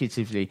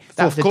consecutively.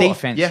 That was the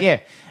defense.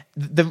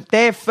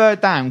 Their third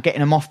down,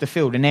 getting them off the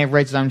field, and their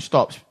red zone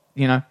stops.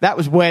 That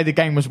was where the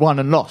game was won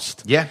and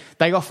lost. Yeah,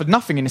 they offered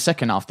nothing in the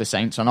second half. The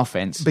Saints on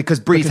offense because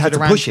Breeze had to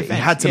push it. He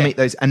had to make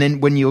those, and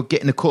then when you're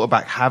getting the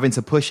quarterback having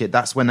to push it,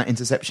 that's when that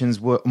interceptions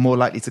were more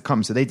likely to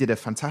come. So they did a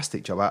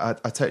fantastic job.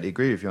 I totally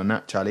agree with you on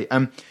that, Charlie.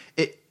 I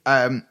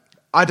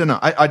don't know.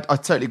 I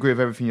totally agree with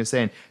everything you're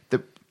saying.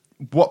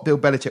 What Bill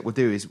Belichick will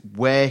do is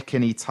where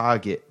can he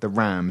target the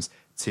Rams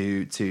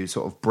to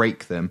sort of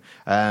break them?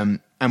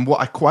 And what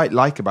I quite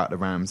like about the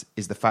Rams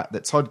is the fact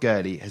that Todd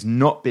Gurley has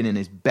not been in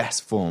his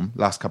best form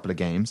last couple of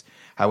games.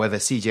 However,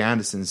 CJ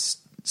Anderson's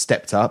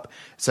stepped up.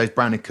 So is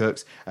Brandon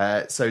Cooks.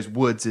 So is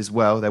Woods as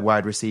well, their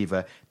wide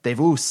receiver. They've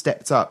all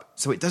stepped up.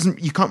 So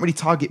you can't really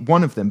target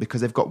one of them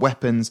because they've got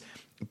weapons,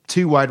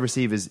 2 wide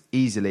receivers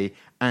easily,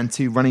 and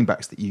 2 running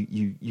backs that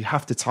you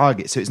have to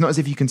target. So it's not as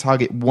if you can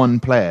target one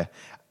player.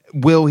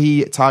 Will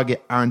he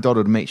target Aaron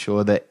Donald to make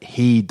sure that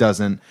he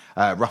doesn't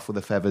ruffle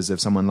the feathers of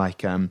someone like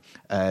Tom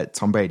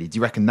Brady? Do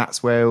you reckon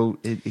that's where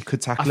he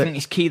could tackle it? I think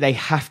it's key. They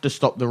have to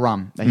stop the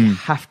run. They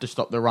have to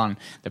stop the run,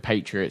 the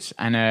Patriots.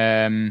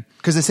 And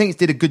because the Saints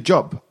did a good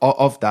job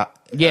of that.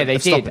 Yeah, they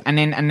did. And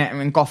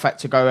then Goff had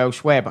to go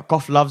elsewhere. But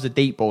Goff loves the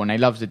deep ball and they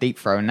loves the deep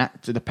throw. And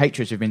so the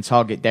Patriots have been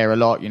targeted there a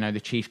lot. The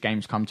Chiefs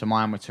games come to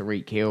mind with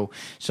Tyreek Hill.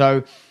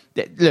 So,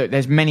 look,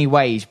 there's many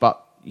ways,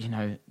 but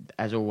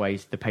as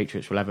always, the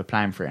Patriots will have a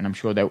plan for it, and I'm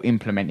sure they'll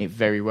implement it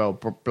very well.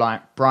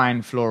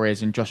 Brian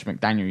Flores and Josh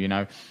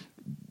McDaniel,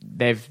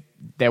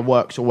 their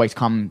work's always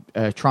come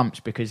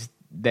trumps because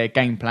their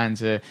game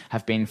plans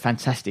have been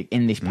fantastic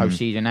in this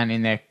postseason and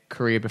in their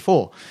career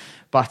before.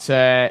 But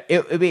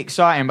it'll be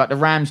exciting. But the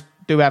Rams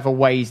do have a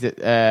ways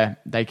that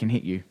they can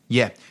hit you.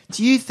 Yeah.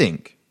 Do you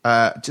think?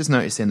 Just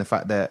noticing the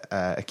fact that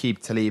Aqib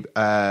Talib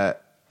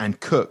and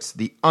Cooks,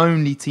 the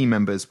only team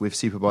members with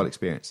Super Bowl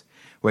experience.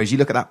 Whereas you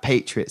look at that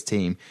Patriots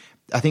team,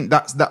 I think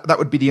that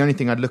would be the only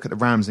thing I'd look at the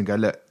Rams and go,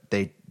 look,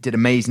 they did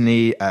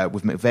amazingly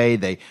with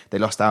McVay. They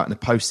lost out in the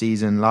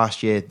postseason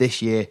last year.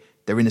 This year,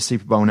 they're in the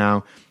Super Bowl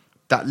now.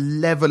 That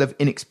level of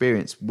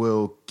inexperience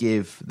will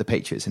give the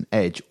Patriots an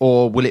edge,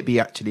 or will it be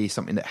actually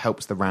something that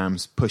helps the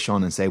Rams push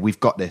on and say,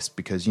 we've got this,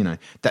 because,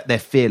 that they're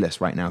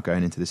fearless right now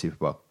going into the Super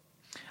Bowl?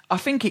 I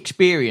think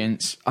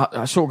experience,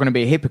 I'm sort of going to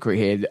be a hypocrite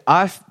here.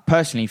 I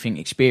personally think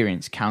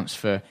experience counts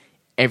for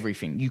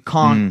everything. You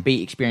can't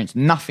beat experience.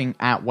 Nothing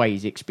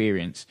outweighs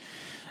experience.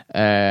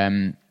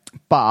 But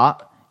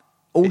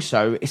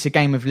also, it's a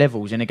game of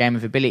levels and a game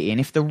of ability. And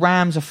if the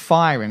Rams are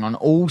firing on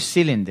all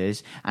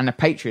cylinders, and the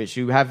Patriots,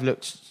 who have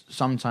looked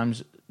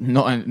sometimes,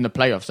 not in the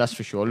playoffs, that's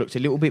for sure, looked a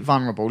little bit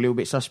vulnerable, a little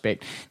bit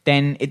suspect,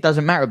 then it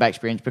doesn't matter about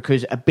experience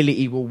because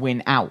ability will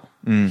win out.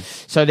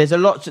 So there's a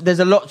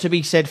lot to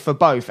be said for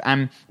both.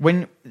 And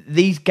when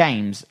these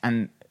games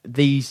and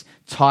these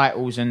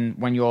titles, and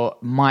when you're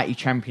mighty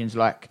champions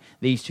like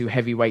these 2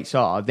 heavyweights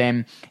are,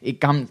 then it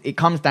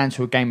comes down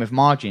to a game of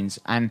margins,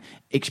 and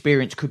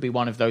experience could be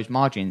one of those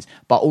margins,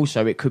 but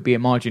also it could be a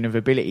margin of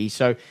ability.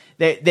 So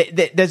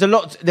there's a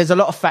lot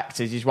of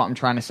factors, is what I'm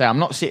trying to say. I'm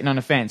not sitting on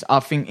the fence.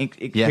 I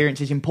think experience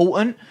is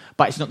important,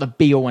 but it's not the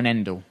be all and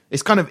end all.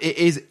 It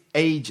is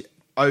age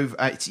over.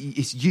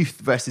 It's youth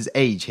versus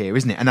age here,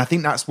 isn't it? And I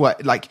think that's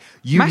what, like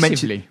you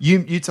Massively.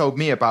 mentioned. You told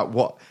me about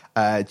what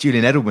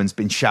Julian Edelman's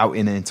been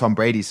shouting in Tom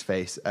Brady's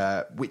face,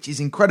 which is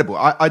incredible.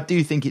 I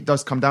do think it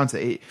does come down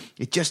to it.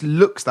 It just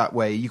looks that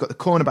way. You've got the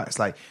cornerbacks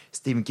like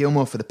Stephen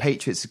Gilmore for the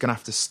Patriots is going to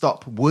have to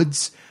stop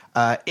Woods.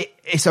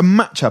 It's a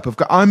matchup of.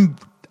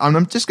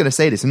 I'm just going to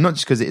say this, and not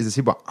just because it is a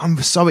Super Bowl.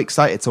 I'm so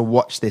excited to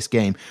watch this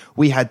game.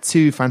 We had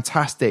 2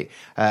 fantastic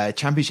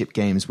championship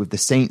games with the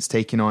Saints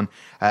taking on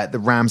the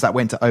Rams that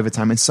went to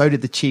overtime, and so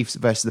did the Chiefs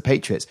versus the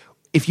Patriots.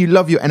 If you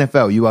love your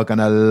NFL, you are going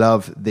to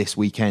love this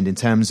weekend in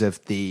terms of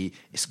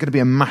it's going to be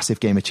a massive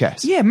game of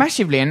chess. Yeah,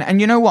 massively.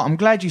 And you know what? I'm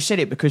glad you said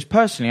it, because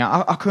personally,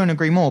 I couldn't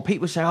agree more.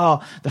 People say,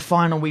 the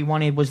final we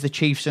wanted was the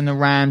Chiefs and the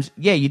Rams.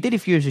 Yeah, you did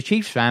if you was a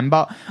Chiefs fan,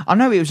 but I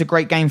know it was a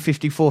great game,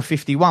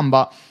 54-51,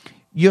 but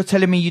you're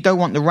telling me you don't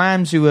want the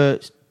Rams, who are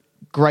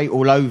great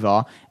all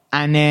over.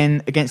 And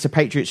then against the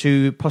Patriots,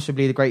 who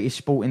possibly the greatest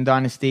sporting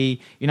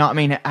dynasty, you know what I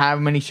mean? How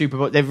many Super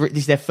Bowls? This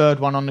is their third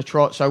one on the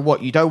trot. So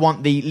what? You don't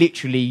want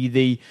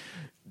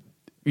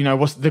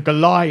what's the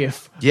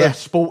Goliath of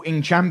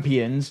sporting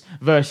champions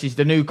versus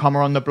the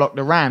newcomer on the block,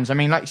 the Rams. I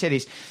mean, like you said,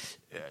 it's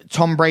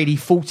Tom Brady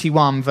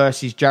 41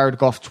 versus Jared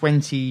Goff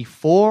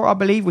 24, I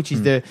believe, which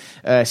is the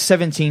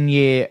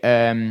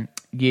 17-year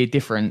year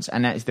difference,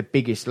 and that is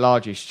the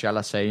largest, shall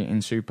I say,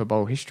 in Super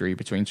Bowl history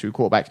between two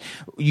quarterbacks.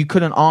 You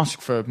couldn't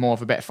ask for more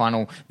of a better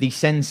final. The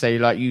sensei,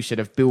 like you said,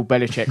 of Bill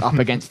Belichick up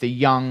against the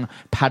young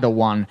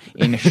Padawan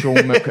in Sean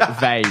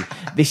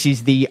McVay. This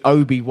is the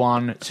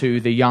Obi-Wan to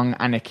the young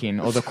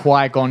Anakin, or the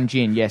Qui-Gon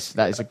Jinn. Yes,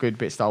 that is a good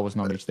bit of Star Wars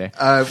knowledge there.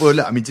 Well,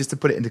 look, I mean, just to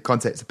put it into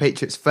context, the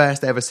Patriots'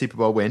 first ever Super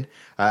Bowl win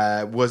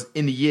was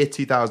in the year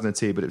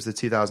 2002, but it was the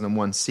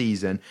 2001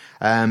 season.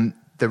 They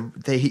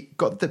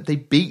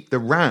beat the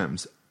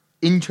Rams.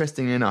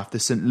 Interestingly enough, the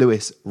St.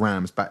 Louis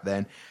Rams back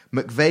then,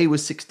 McVay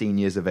was 16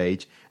 years of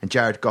age and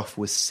Jared Goff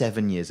was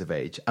 7 years of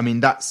age. I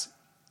mean, that's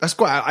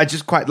quite. I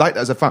just quite like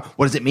that as a fan.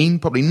 What does it mean?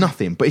 Probably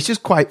nothing, but it's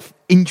just quite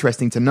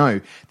interesting to know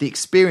the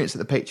experience that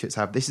the Patriots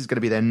have. This is going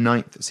to be their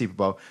 9th Super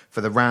Bowl.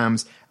 For the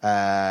Rams,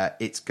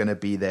 it's going to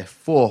be their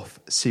 4th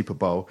Super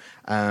Bowl,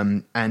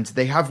 and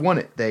they have won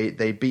it.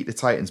 They beat the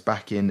Titans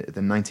back in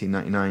the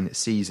 1999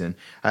 season.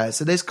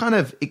 So there's kind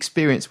of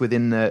experience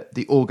within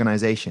the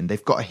organization.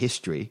 They've got a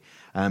history.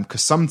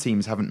 Because some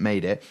teams haven't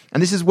made it.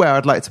 And this is where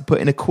I'd like to put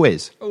in a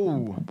quiz.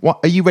 Ooh. What,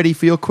 are you ready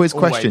for your quiz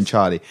question, Always.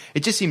 Charlie?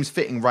 It just seems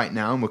fitting right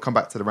now, and we'll come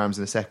back to the Rams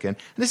in a second.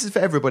 And this is for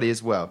everybody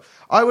as well.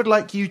 I would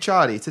like you,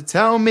 Charlie, to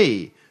tell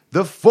me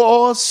the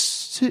 4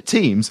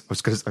 teams,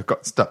 I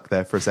got stuck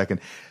there for a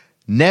second,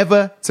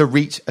 never to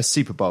reach a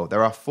Super Bowl.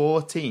 There are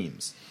 4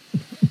 teams.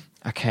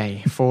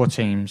 Okay, 4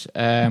 teams.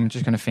 I'm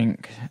just going to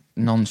think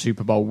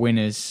non-Super Bowl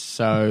winners.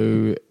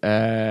 So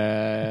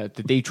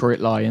the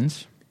Detroit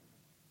Lions.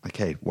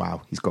 Okay,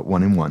 wow, he's got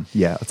 1 in 1.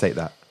 Yeah, I'll take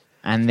that.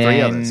 And 3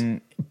 then others.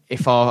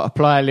 if I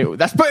apply a little...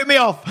 That's putting me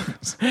off!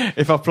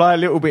 If I apply a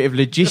little bit of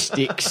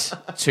logistics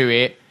to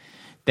it,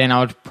 then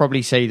I would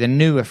probably say the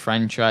newer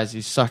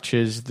franchises such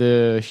as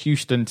the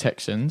Houston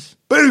Texans.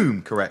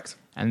 Boom! Correct.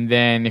 And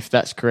then, if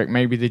that's correct,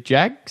 maybe the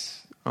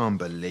Jags?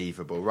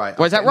 Unbelievable. Right.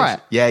 Was that right?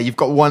 Yeah, you've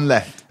got 1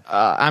 left.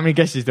 How many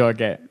guesses do I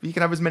get? You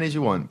can have as many as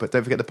you want, but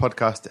don't forget the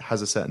podcast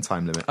has a certain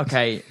time limit.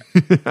 Okay.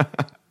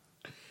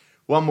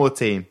 1 more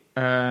team.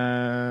 Do you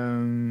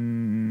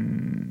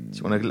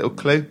want a little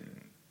clue?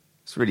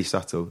 It's really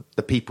subtle.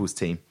 The People's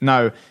Team.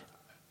 No.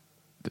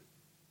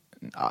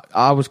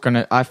 I was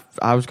gonna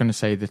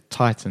say the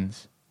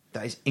Titans.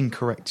 That is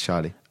incorrect,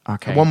 Charlie.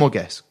 Okay. 1 more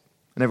guess.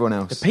 And everyone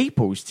else. The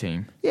People's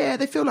Team? Yeah,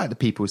 they feel like the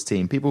People's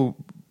Team. People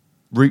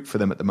root for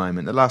them at the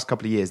moment. The last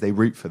couple of years, they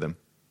root for them.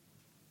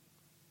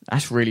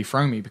 That's really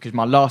thrown me because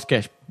my last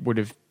guess would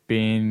have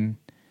been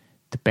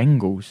the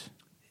Bengals.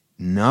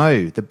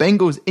 No, the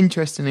Bengals,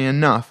 interestingly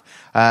enough,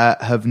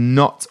 have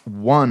not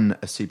won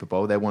a Super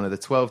Bowl. They're one of the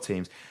 12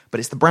 teams, but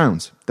it's the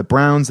Browns. The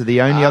Browns are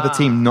the only other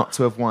team not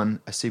to have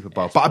won a Super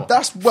Bowl. But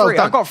that's well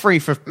done. I got 3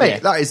 for... Mate, yeah.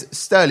 that is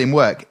sterling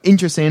work.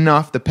 Interesting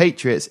enough, the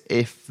Patriots,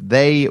 if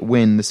they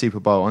win the Super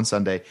Bowl on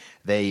Sunday,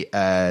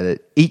 they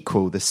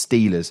equal the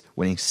Steelers,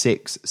 winning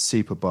 6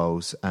 Super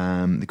Bowls.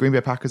 The Green Bay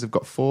Packers have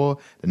got 4.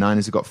 The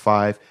Niners have got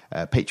 5.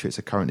 Patriots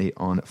are currently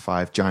on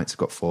 5. Giants have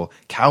got 4.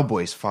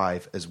 Cowboys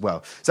 5 as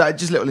well. So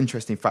just a little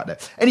interesting fact there.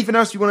 Anything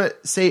else you want to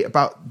say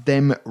about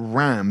them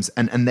Rams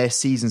and their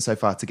season so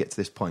far to get to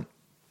this point?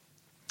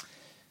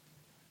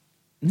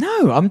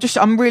 No, I'm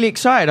really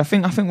excited. I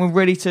think we're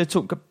ready to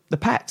talk the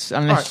Pats,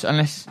 unless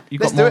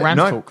you've got more Rams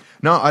talk.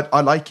 No,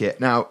 I like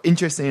it. Now,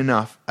 interestingly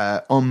enough,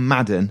 on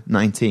Madden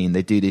 19,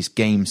 they do this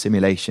game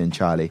simulation,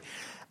 Charlie,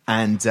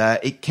 and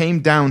it came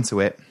down to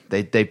it.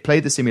 They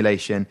played the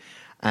simulation,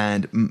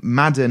 and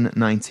Madden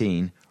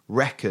 19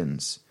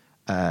 reckons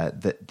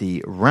that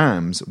the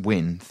Rams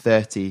win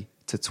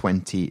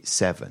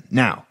 30-27.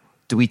 Now,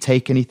 do we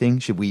take anything?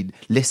 Should we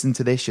listen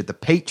to this? Should the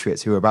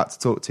Patriots, who we're about to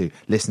talk to,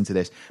 listen to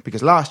this?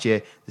 Because last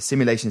year, the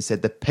simulation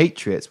said the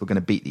Patriots were going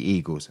to beat the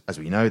Eagles. As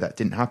we know, that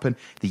didn't happen.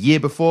 The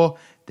year before,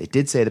 they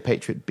did say the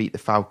Patriots beat the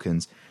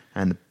Falcons.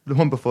 And the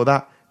one before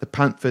that, the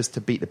Panthers to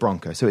beat the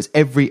Broncos. So it's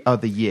every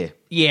other year.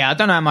 Yeah, I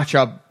don't know how much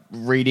I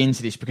read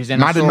into this because then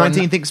Madden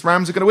 19 thinks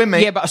Rams are going to win,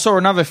 mate. Yeah, but I saw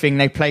another thing.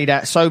 They played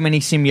out so many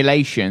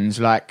simulations,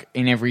 like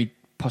in every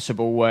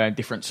possible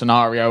different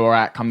scenario or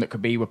outcome that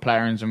could be with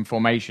players and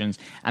formations,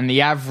 and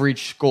the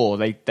average score,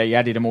 they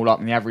added them all up,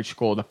 and the average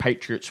score, the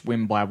Patriots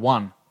win by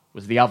 1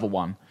 was the other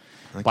one,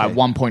 by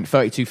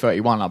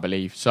 1.32-31, I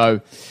believe.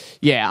 So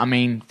yeah, I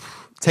mean,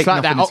 it's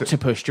like that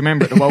octopus. Do you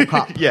remember at the World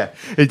Cup? Yeah,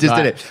 it just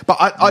did it. But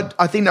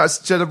I think that's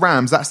to the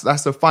Rams. That's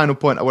the final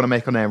point I want to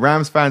make on there.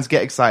 Rams fans,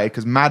 get excited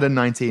because Madden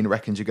 19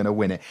 reckons you're going to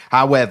win it.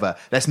 However,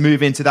 let's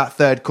move into that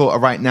third quarter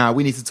right now.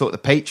 We need to talk the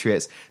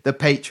Patriots. The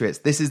Patriots.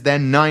 This is their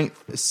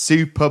 9th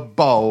Super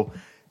Bowl.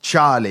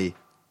 Charlie,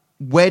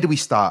 where do we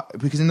start?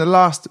 Because in the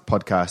last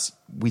podcast,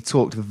 we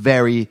talked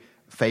very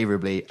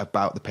favorably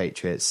about the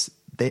Patriots.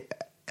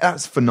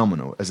 that's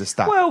phenomenal as a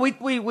stat. Well,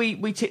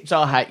 we tipped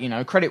our hat,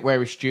 credit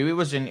where it's due. It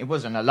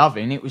wasn't a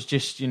loving. It was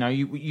just,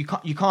 you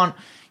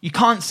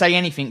can't say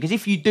anything, because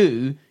if you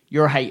do,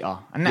 you're a hater,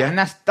 and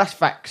that's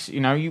facts.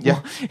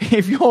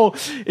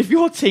 If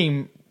your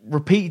team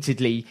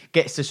repeatedly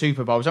gets to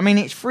Super Bowls, I mean,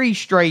 it's 3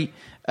 straight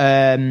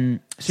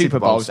Super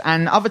Bowls,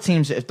 and other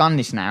teams that have done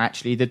this now,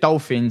 actually, the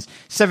Dolphins,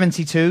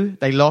 72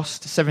 they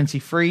lost,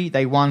 73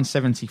 they won,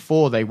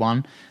 74 they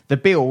won. The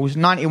Bills,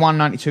 91,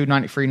 92,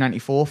 93,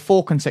 94,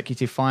 4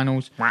 consecutive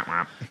finals,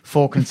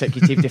 4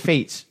 consecutive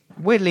defeats.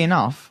 Weirdly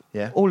enough,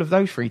 all of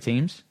those 3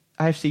 teams,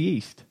 AFC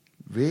East.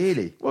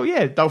 Really? Well,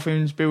 yeah,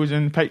 Dolphins, Bills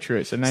and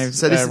Patriots, and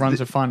they've runs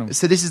of finals.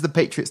 So this is the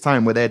Patriots'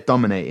 time where they're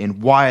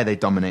dominating. Why are they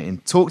dominating?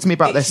 Talk to me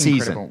about their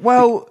incredible. season.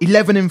 Well,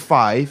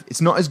 11-5.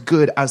 It's not as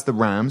good as the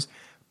Rams.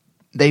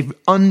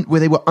 Where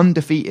they were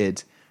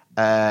undefeated, in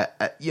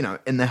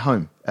their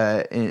home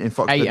in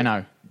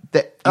Foxborough.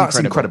 8-0. That's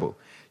incredible.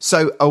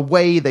 So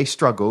away they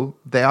struggle.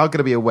 They are going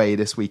to be away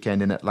this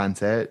weekend in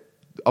Atlanta.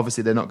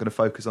 Obviously, they're not going to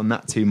focus on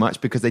that too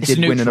much because they did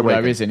win an away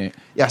game, isn't it?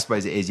 Yeah, I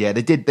suppose it is. Yeah,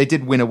 they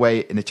did win away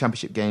in a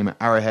championship game at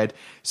Arrowhead.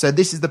 So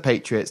this is the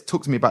Patriots.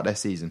 Talk to me about their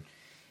season.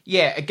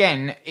 Yeah,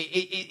 again,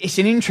 it's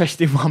an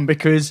interesting one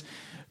because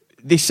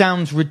this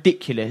sounds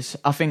ridiculous.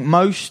 I think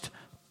most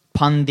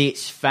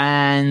pundits,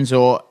 fans,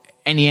 or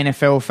any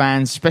NFL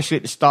fans, especially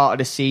at the start of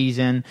the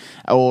season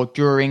or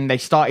during, they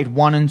started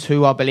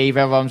 1-2, I believe.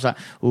 Everyone's like,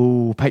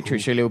 "Ooh,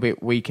 Patriots are a little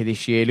bit weaker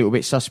this year, a little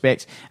bit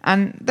suspect."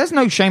 And there's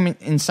no shame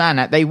in saying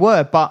that. They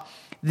were, but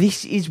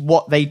this is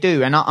what they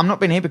do. And I'm not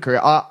being a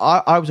hypocrite.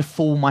 I was a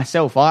fool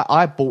myself.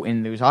 I bought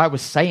in those. I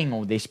was saying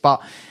all this,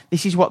 but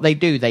this is what they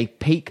do. They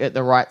peak at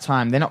the right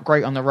time. They're not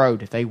great on the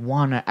road. They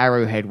won at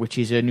Arrowhead, which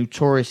is a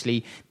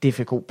notoriously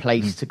difficult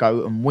place to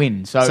go and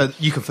win. So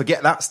you can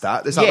forget that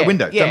stat. It's out the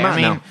window. Yeah, Doesn't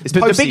matter now. It's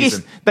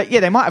post-season. But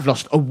they might have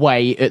lost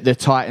away at the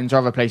Titans or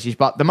other places,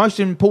 but the most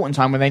important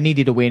time when they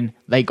needed a win,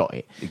 they got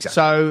it. Exactly.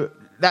 So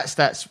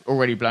that's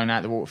already blown out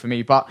of the water for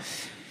me. But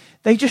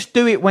they just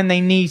do it when they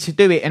need to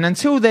do it. And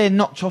until they're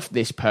knocked off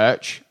this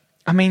perch,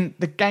 I mean,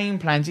 the game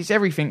plans, it's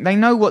everything. They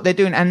know what they're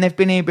doing, and they've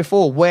been here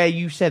before, where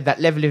you said that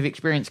level of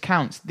experience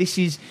counts. This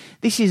is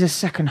a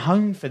second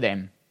home for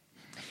them.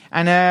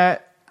 And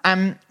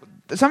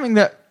something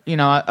that,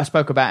 I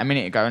spoke about a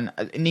minute ago, and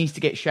it needs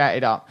to get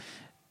shouted up,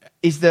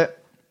 is that,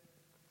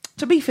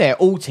 to be fair,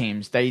 all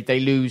teams, they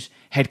lose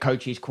head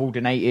coaches,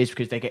 coordinators,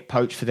 because they get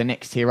poached for the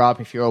next tier up.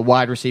 If you're a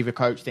wide receiver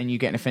coach, then you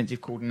get an offensive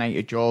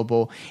coordinator job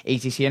or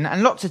etc.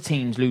 And lots of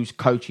teams lose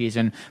coaches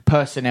and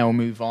personnel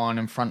move on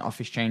and front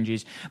office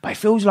changes. But it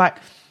feels like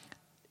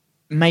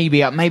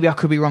maybe I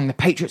could be wrong. The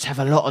Patriots have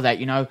a lot of that.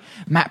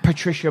 Matt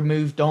Patricia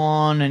moved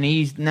on and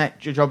he's net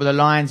job of the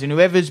Lions, and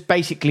whoever's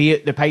basically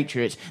at the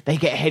Patriots, they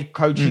get a head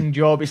coaching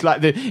job. It's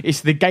like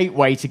it's the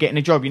gateway to getting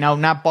a job.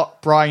 Now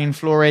Brian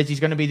Flores, he's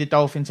going to be the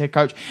Dolphins head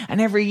coach, and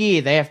every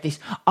year they have this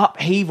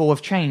upheaval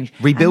of change,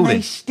 rebuilding.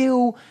 And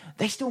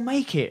they still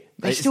make it.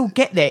 They still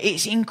get there.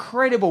 It's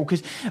incredible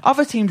because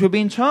other teams will be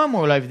in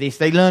turmoil over this.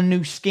 They learn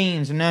new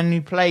schemes and learn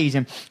new plays.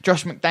 And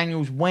Josh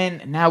McDaniels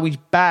went, and now he's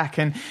back.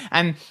 And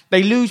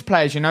they lose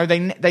players.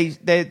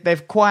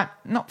 They're quite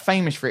not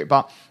famous for it,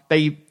 but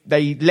they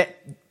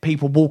let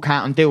people walk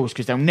out on deals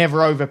because they'll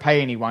never overpay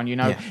anyone.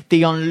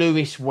 Dion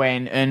Lewis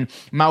went, and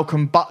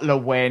Malcolm Butler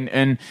went,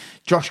 and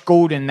Josh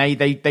Gordon,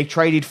 they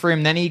traded for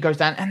him, then he goes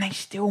down, and they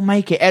still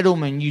make it.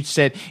 Edelman, you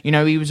said,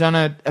 he was on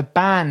a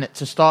ban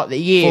to start the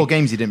year. 4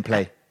 games he didn't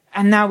play.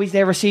 And now he's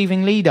their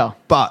receiving leader.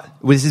 But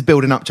this is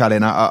building up, Charlie,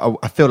 and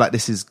I feel like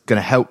this is going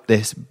to help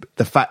this.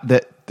 The fact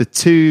that the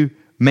 2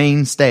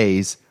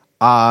 mainstays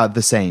are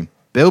the same.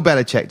 Bill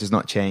Belichick does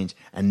not change,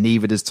 and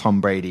neither does Tom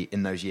Brady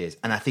in those years.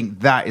 And I think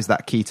that is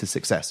that key to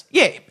success.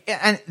 Yeah,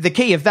 and the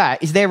key of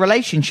that is their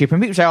relationship.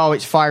 And people say, "Oh,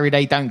 it's fiery,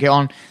 they don't get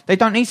on." They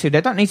don't need to.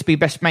 They don't need to be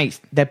best mates.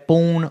 They're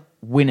born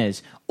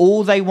winners.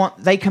 All they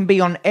want, they can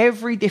be on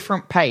every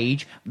different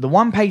page. The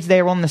one page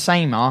they're on the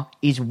same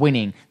is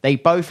winning. They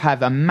both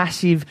have a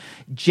massive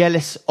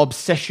jealous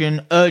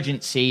obsession,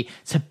 urgency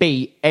to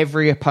beat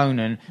every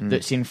opponent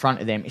that's in front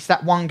of them. It's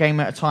that one game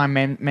at a time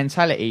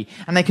mentality.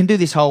 And they can do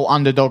this whole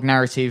underdog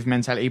narrative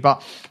mentality.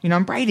 But,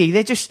 and Brady,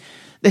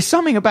 there's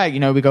something about,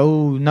 we go,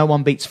 "Oh, no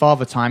one beats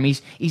Father Time."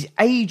 He's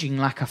aging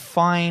like a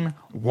fine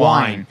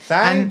wine.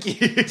 Thank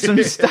you. Some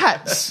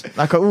stats.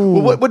 Like,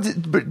 what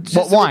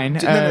wine?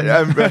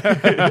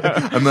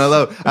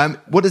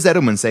 Merlot. What does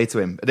Edelman say to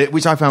him?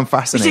 Which I found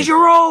fascinating. He says,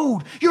 "You're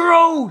old.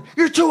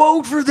 You're too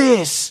old for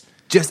this."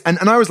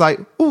 And I was like,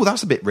 "Oh,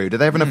 that's a bit rude. Are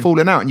they having a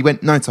falling out?" And you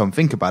went, "No, Tom,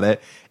 think about it.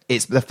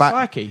 It's the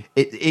fact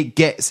it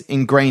gets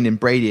ingrained in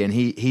Brady, and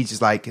he's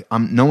just like,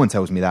 no one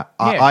tells me that.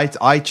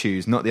 I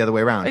choose, not the other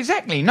way around."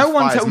 Exactly. No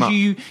one tells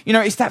you.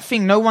 It's that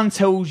thing. No one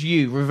tells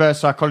you,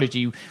 reverse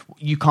psychology,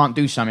 you can't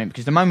do something,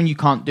 because the moment you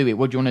can't do it,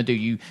 what do you want to do?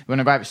 You want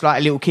to grab, it's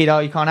like a little kid. "Oh,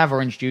 you can't have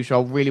orange juice. I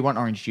really want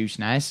orange juice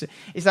now." It's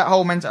that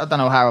whole mental. I don't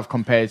know how I've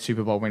compared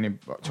Super Bowl winning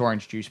to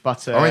orange juice,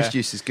 but orange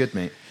juice is good,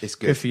 mate. It's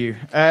good. Good for you.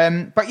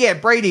 But yeah,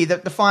 Brady,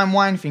 the fine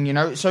wine thing.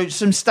 So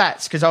some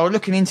stats, because I was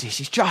looking into this.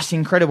 It's just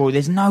incredible.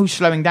 There's no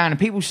slowing down, and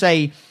people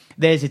say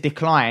there's a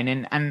decline.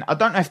 And I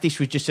don't know if this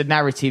was just a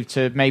narrative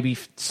to maybe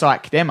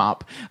psych them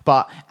up,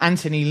 but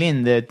Anthony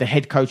Lynn, the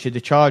head coach of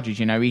the Chargers,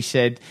 he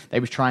said they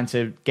was trying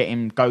to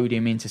goad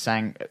him into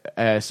saying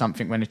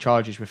something when the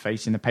Chargers were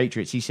facing the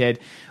Patriots. He said,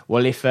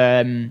 well, if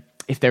there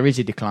is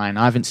a decline,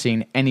 I haven't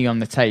seen any on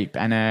the tape,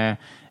 and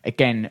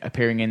again,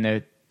 appearing in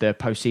the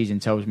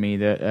postseason tells me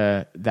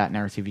that that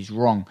narrative is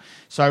wrong.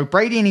 So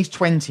Brady in his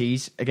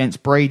 20s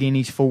against Brady in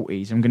his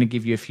 40s. I'm going to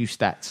give you a few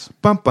stats.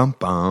 Bum, bum,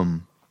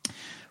 bum.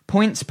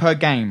 Points per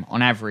game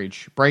on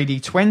average. Brady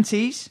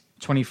 20s,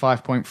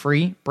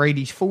 25.3.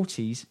 Brady's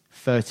 40s,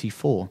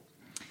 34.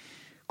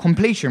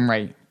 Completion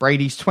rate.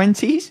 Brady's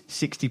 20s,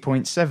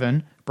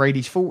 60.7.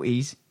 Brady's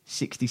 40s,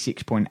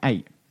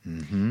 66.8.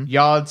 Mm-hmm.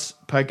 Yards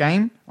per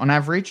game on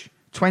average.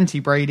 20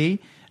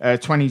 Brady.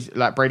 20s,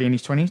 like Brady in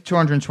his 20s,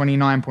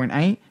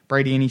 229.8.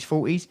 Brady in his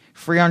 40s,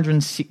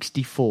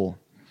 364.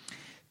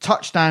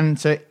 Touchdown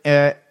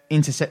to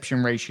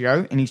interception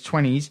ratio in his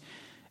 20s,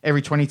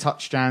 every 20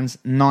 touchdowns,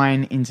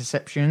 9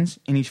 interceptions.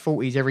 In his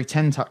 40s, every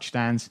 10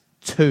 touchdowns,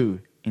 2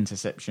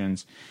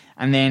 interceptions.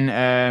 And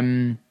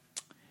then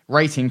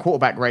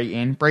quarterback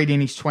rating, Brady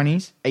in his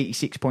 20s,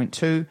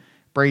 86.2.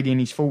 Brady in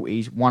his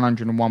 40s,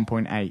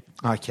 101.8.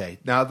 Okay,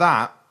 now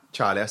that,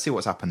 Charlie, I see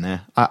what's happened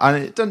there.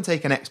 It doesn't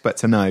take an expert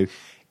to know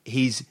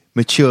he's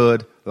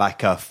matured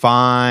like a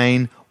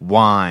fine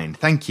wine.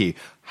 Thank you.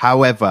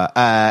 However,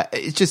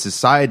 it's just a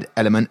side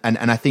element, and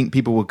I think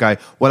people will go,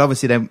 well,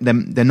 obviously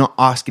they're not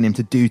asking him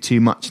to do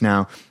too much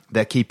now.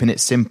 They're keeping it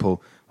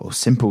simple. Well,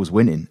 Simple's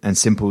winning, and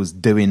Simple's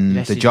doing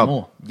the job.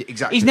 More. Yeah,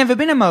 exactly. He's never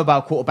been a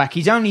mobile quarterback.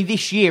 He's only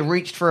this year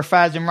reached for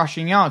 1,000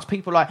 rushing yards.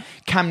 People like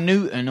Cam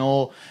Newton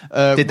or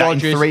did that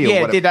Rodgers, in 3 or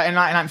whatever. did that in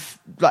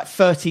like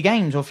 30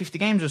 games or 50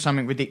 games or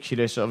something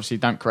ridiculous. Obviously,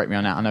 don't correct me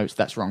on that. I know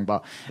that's wrong,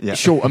 but a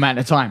short amount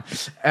of time.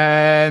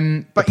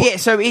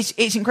 So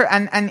it's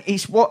incredible, and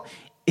it's what.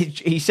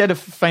 He said a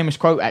famous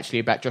quote actually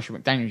about Joshua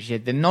McDaniels. He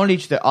said, "The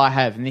knowledge that I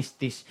have in this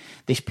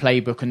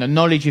playbook and the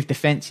knowledge of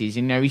defenses,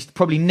 he's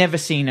probably never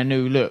seen a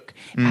new look.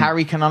 How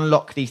he can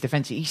unlock these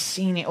defenses. He's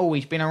seen it all.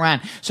 He's been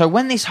around. So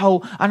when this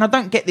whole, and I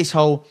don't get this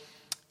whole,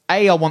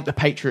 A, I want the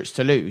Patriots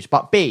to lose,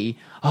 but B,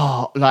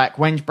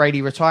 when's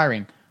Brady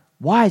retiring?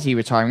 Why is he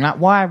retiring? Like,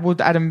 why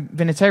would Adam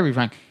Vinatieri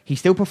retire? He's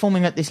still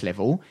performing at this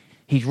level.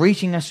 He's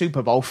reaching a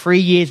Super Bowl 3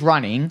 years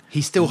running.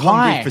 He's still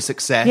hungry for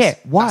success. Yeah,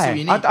 why?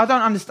 I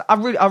don't understand.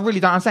 I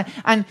really don't understand.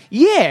 And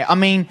yeah, I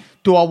mean,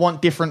 do I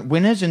want different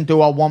winners and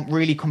do I want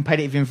really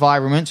competitive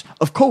environments?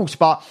 Of course,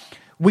 but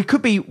we're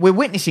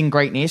witnessing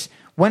greatness.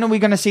 When are we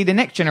going to see the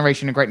next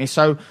generation of greatness?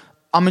 So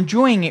I'm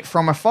enjoying it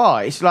from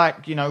afar. It's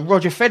like,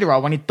 Roger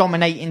Federer when he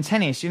dominated in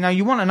tennis.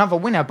 You want another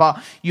winner, but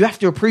you have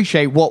to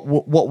appreciate what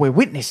we're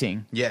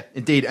witnessing. Yeah,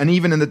 indeed. And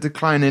even in the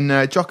decline in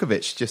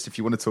Djokovic, just if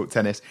you want to talk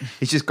tennis,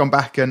 he's just gone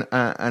back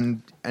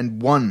and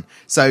won.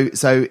 So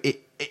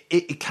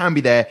it can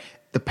be there.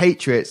 The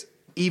Patriots,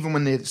 even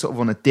when they're sort of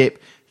on a dip,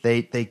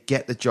 they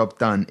get the job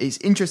done. It's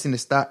interesting, the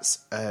stats,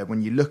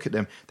 when you look at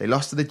them. They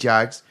lost to the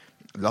Jags,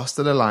 lost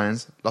to the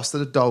Lions, lost to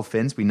the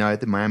Dolphins. We know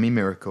the Miami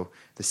Miracle.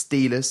 The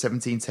Steelers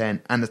 17-10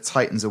 and the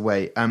Titans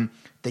away.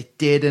 They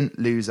didn't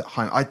lose at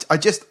home. I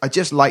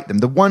just like them.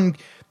 The one,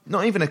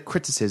 not even a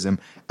criticism,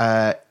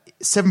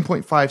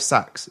 7.5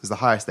 sacks is the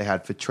highest they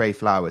had for Trey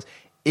Flowers.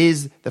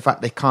 Is the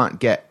fact they can't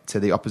get to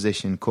the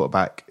opposition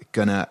quarterback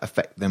gonna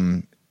affect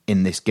them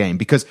in this game?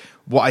 Because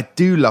what I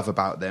do love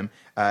about them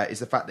is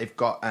the fact they've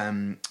got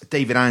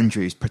David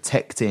Andrews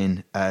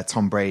protecting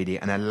Tom Brady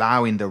and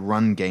allowing the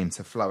run game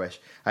to flourish.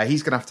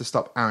 He's going to have to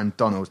stop Aaron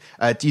Donald.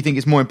 Do you think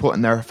it's more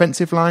important their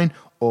offensive line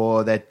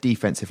or their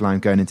defensive line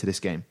going into this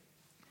game?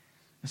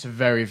 That's a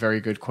very, very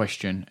good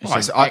question.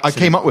 I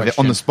came up with it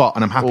on the spot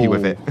and I'm happy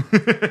with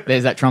it.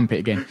 There's that trumpet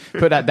again.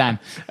 Put that down.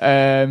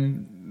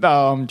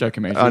 No, I'm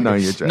joking, mate. I know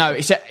you're joking. No,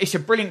 it's a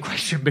brilliant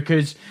question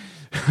because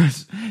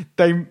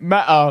they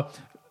matter...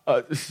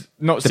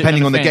 not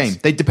depending on the game.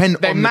 They depend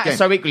on the game. They matter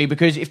so equally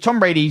because if Tom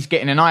Brady's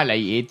getting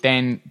annihilated,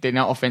 then their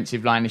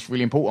offensive line is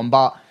really important.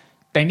 But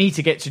they need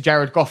to get to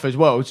Jared Goff as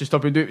well to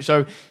stop him doing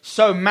it.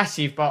 So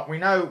massive. But we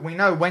know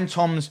when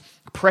Tom's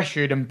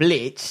pressured and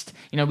blitzed,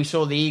 we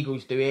saw the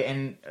Eagles do it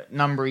in a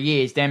number of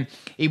years, then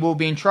he will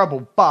be in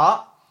trouble.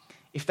 But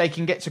if they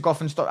can get to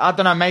Goff and stop, I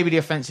don't know, maybe the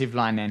offensive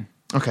line then.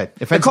 Okay.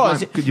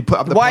 Because could you put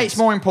up the why points? It's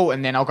more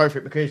important then, I'll go for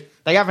it, because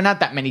they haven't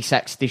had that many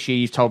sacks this year,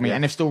 you've told me,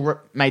 and they've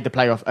still made the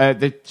playoff,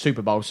 the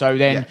Super Bowl. So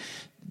then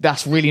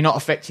that's really not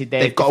affected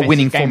their They've got a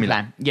winning game formula.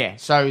 plan. Yeah,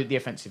 so the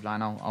offensive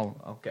line,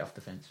 I'll get off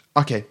the fence.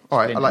 Okay, all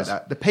right, I like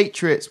that. The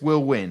Patriots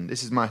will win.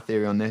 This is my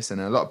theory on this, and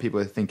a lot of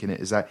people are thinking it,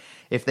 is that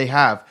if they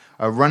have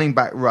a running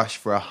back rush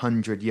for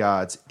 100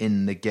 yards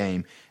in the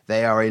game,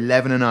 they are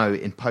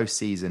 11-0 in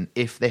postseason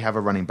if they have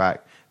a running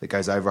back that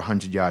goes over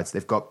 100 yards.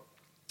 They've got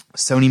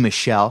Sony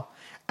Michel,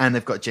 and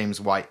they've got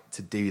James White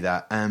to do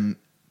that.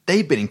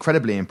 They've been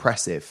incredibly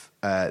impressive,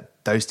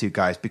 those two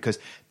guys, because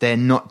they're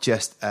not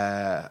just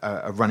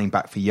a running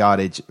back for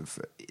yardage.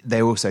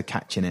 They're also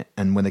catching it.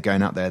 And when they're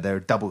going out there, they're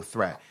a double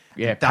threat.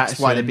 Yeah, that's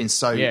why Patterson. they've been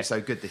so Yeah.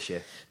 good this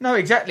year. No,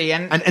 exactly.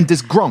 And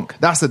does Gronk?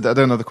 That's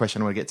another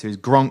question I want to get to. Is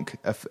Gronk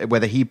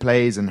whether he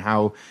plays and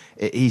how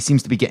he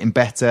seems to be getting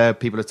better?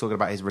 People are talking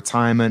about his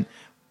retirement,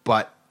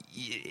 but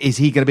is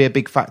he going to be a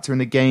big factor in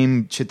the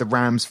game? Should the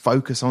Rams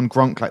focus on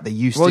Gronk like they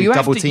used to?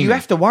 Double team. You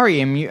have to worry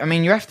him. You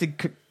have to.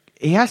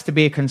 He has to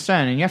be a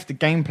concern, and you have to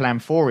game plan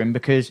for him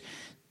because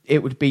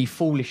it would be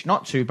foolish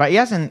not to. But he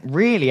hasn't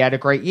really had a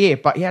great year.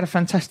 But he had a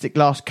fantastic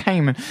last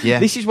game, and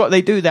this is what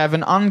they do. They have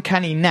an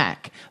uncanny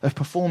knack of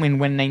performing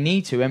when they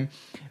need to,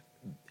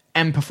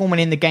 and performing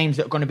in the games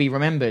that are going to be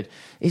remembered.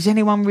 Is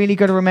anyone really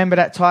going to remember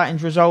that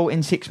Titans result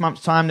in 6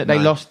 months' time that they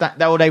lost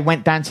that, or they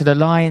went down to the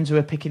Lions who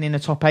were picking in the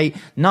top 8?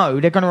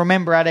 No, they're going to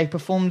remember how they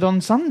performed on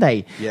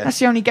Sunday. Yeah. That's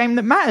the only game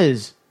that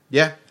matters.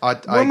 Yeah.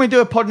 When we do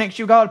a pod next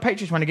year, the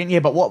Patriots won again. Yeah,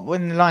 but what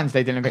when the Lions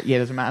they didn't get? Yeah,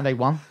 doesn't matter. They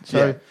won.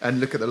 So and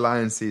look at the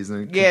Lions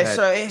season. yeah,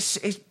 so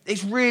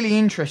it's really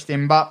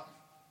interesting, but.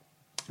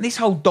 This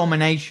whole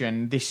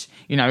domination, it's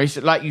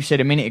like you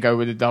said a minute ago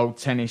with the whole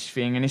tennis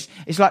thing, and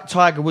it's like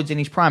Tiger Woods in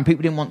his prime.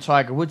 People didn't want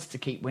Tiger Woods to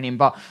keep winning,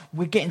 but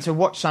we're getting to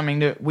watch something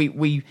that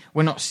we're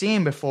not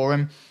seeing before.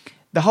 And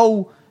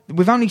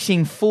we've only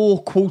seen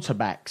 4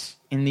 quarterbacks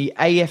in the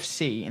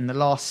AFC in the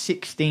last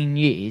 16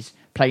 years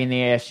play in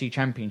the AFC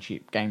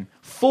Championship game.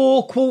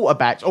 4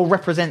 quarterbacks, or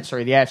represent, the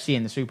AFC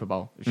in the Super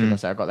Bowl. Should I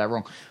say I got that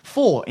wrong?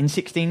 4 in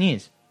 16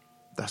 years.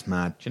 That's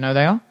mad. Do you know who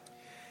they are?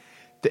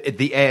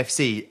 The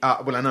AFC,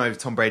 well, I know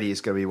Tom Brady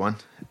is going to be one,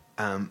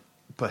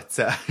 but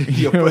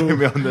you're putting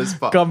me on the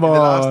spot. Come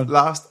on. In the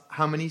last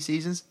how many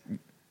seasons?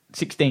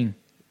 16.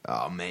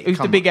 Oh, mate. Who's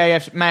the big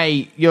AFC?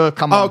 Mate,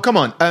 come on. Oh, come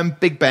on.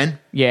 Big Ben.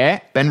 Yeah.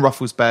 Ben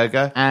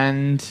Roethlisberger.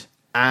 And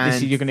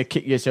this you're going to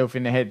kick yourself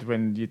in the head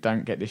when you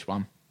don't get this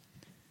one.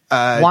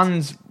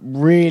 One's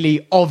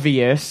really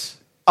obvious.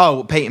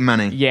 Oh, Peyton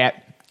Manning. Yeah.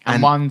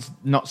 And one's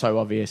not so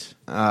obvious.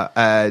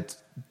 Donovan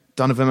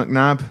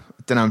McNabb.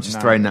 I don't know, I'm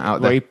just throwing that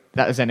out there.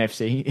 That was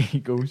NFC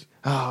Eagles.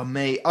 Oh,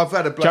 mate. I've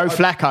had a... Joe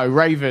Flacco,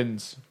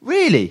 Ravens.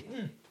 Really?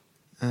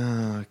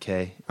 Oh,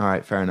 okay. All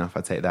right, fair enough.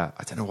 I'll take that.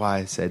 I don't know why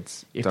I said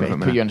Donovan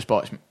McNabb. Put you on the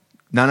spot.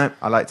 No,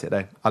 I liked it,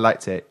 though. I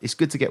liked it. It's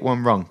good to get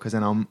one wrong, because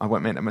then I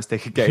won't make that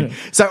mistake again.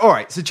 So, all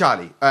right. So,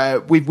 Charlie,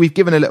 we've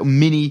given a little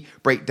mini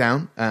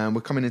breakdown.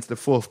 We're coming into the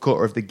 4th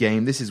quarter of the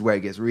game. This is where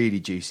it gets really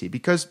juicy,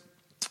 because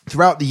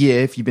throughout the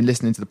year, if you've been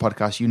listening to the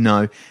podcast, you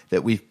know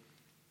that we've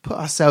put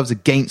ourselves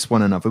against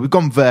one another. We've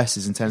gone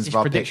versus in terms of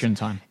our prediction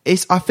time.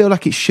 I feel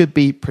like it should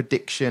be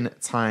prediction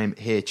time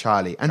here,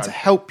 Charlie. And to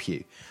help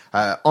you,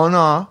 on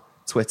our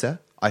Twitter,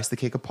 Ice the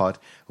Kicker Pod,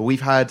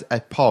 we've had a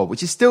poll,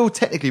 which is still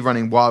technically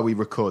running while we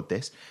record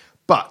this.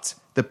 But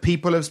the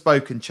people have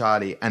spoken,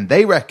 Charlie, and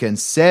they reckon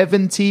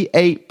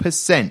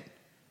 78%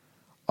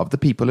 of the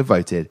people have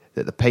voted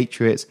that the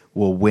Patriots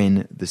will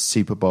win the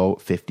Super Bowl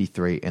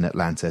 53 in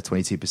Atlanta.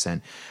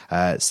 22%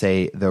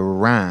 say the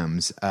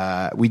Rams.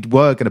 We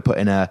were going to put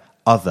in a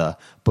other,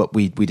 but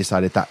we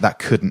decided that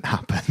couldn't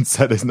happen,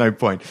 so there's no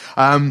point.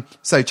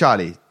 So,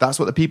 Charlie, that's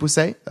what the people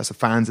say. That's the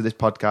fans of this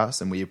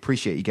podcast, and we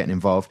appreciate you getting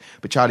involved.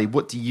 But, Charlie,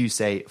 what do you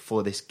say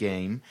for this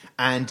game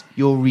and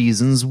your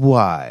reasons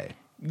why?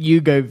 You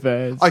go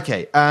first.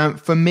 Okay,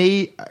 for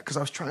me, because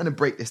I was trying to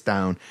break this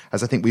down,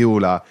 as I think we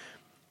all are,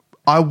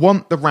 I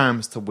want the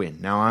Rams to win.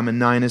 Now, I'm a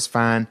Niners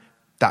fan.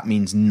 That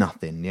means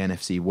nothing, the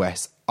NFC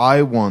West.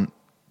 I want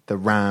the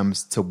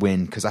Rams to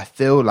win because I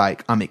feel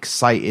like I'm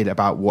excited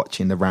about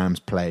watching the Rams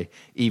play,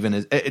 even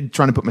as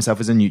trying to put myself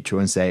as a neutral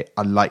and say,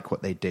 I like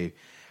what they do.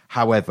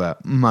 However,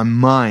 my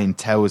mind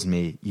tells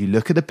me, you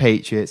look at the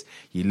Patriots,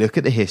 you look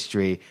at the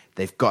history,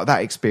 they've got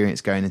that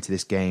experience going into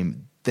this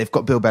game. They've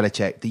got Bill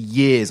Belichick, the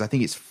years, I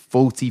think it's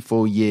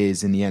 44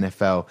 years in the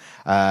NFL,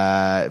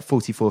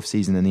 44th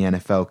season in the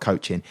NFL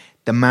coaching.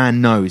 The man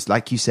knows,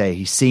 like you say,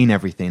 he's seen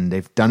everything.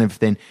 They've done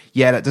everything.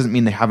 Yeah, that doesn't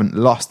mean they haven't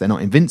lost. They're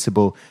not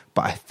invincible.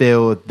 But I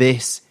feel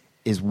this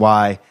is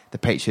why the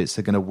Patriots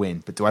are going to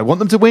win. But do I want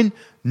them to win?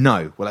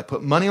 No. Will I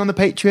put money on the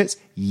Patriots?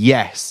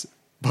 Yes.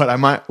 But I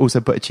might also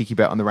put a cheeky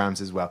bet on the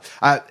Rams as well.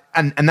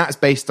 And that's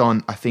based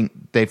on, I think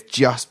they've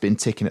just been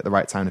ticking at the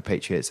right time, the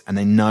Patriots, and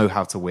they know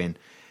how to win.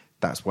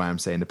 That's why I'm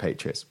saying the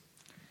Patriots.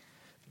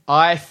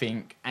 I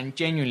think, and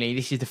genuinely,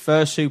 this is the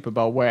first Super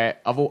Bowl where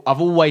I've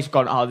always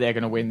gone, oh, they're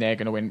going to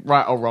win.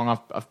 Right or wrong,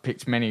 I've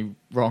picked many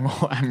wrong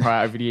and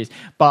right over the years.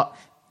 But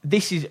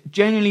this is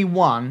genuinely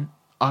one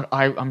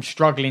I'm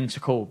struggling to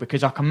call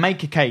because I can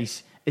make a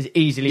case as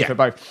easily for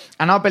both.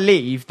 And I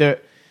believe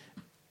that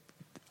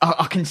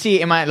I can see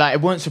it in my, like,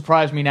 it won't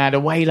surprise me now, the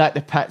way, like,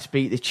 the Pats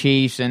beat the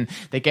Chiefs and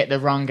they get the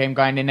run game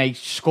going and they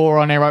score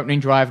on their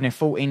opening drive and they're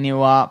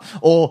 14-0 up.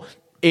 Or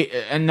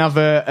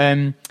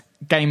another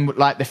game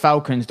like the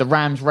Falcons, the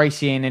Rams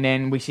race in and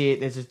then we see it,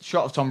 there's a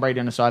shot of Tom Brady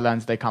on the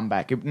sidelines, they come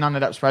back. None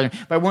of that surprises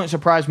me. But it wouldn't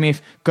surprise me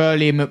if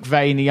Gurley and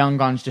McVay and the young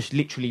guns just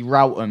literally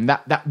rout them.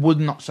 That would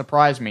not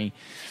surprise me.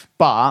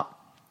 But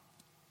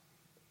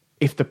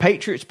if the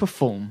Patriots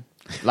perform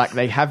like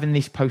they have in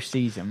this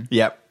postseason,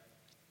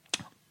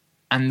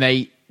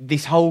 and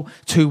this whole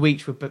 2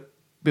 weeks with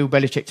Bill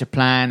Belichick to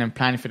plan and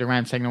planning for the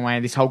Rams taking away,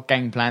 this whole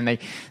game plan,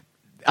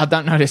 I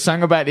don't know. There's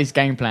something about these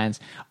game plans.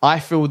 I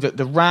feel that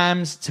the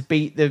Rams to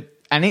beat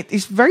and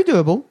it's very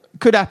doable,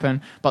 could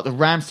happen, but the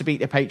Rams to beat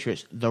the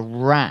Patriots, the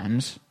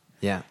Rams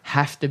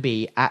have to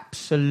be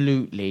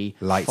absolutely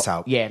lights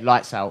out. Yeah,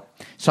 lights out.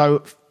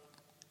 So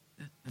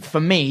for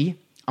me,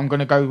 I'm going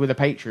to go with the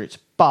Patriots,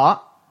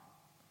 but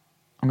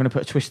I'm going to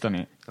put a twist on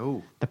it.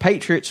 Oh, the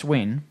Patriots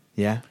win.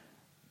 Yeah.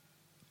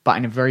 But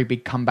in a very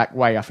big comeback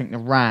way. I think the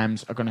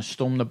Rams are going to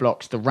storm the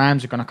blocks. The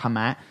Rams are going to come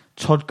out.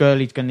 Todd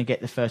Gurley's going to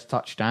get the first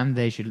touchdown.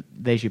 There's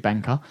your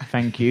banker.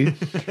 Thank you.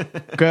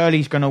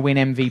 Gurley's going to win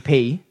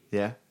MVP.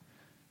 Yeah.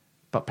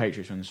 But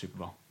Patriots win the Super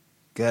Bowl.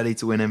 Gurley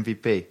to win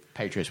MVP.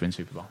 Patriots win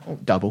Super Bowl. Oh,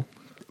 double.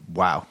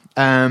 Wow.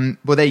 Well,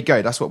 there you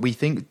go. That's what we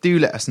think. Do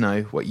let us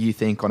know what you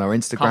think on our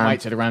Instagram. Can't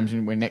wait till the Rams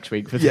win next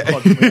week for the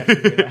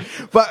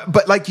pod.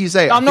 But like you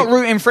say, I'm not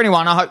rooting for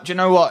anyone. I hope. Do you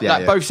know what?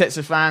 Both sets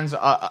of fans.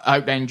 I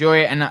hope they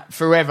enjoy it, and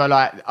forever.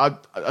 I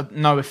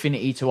no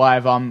affinity to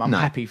either. I'm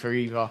happy for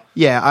either.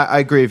 Yeah, I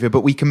agree with you.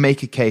 But we can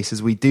make a case,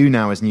 as we do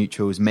now as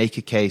neutrals, make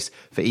a case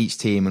for each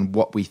team and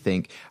what we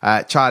think.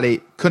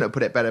 Charlie, couldn't have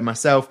put it better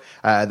myself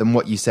than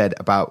what you said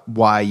about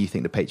why you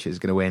think the Patriots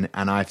are going to win,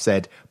 and I've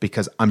said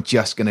because I'm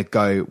just going to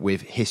go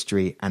with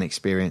history and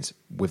experience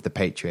with the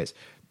Patriots.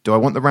 Do I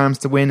want the Rams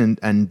to win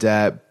and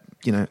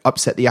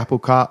upset the apple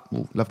cart?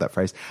 Ooh, love that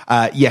phrase.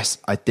 Yes,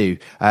 I do.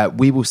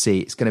 We will see.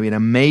 It's going to be an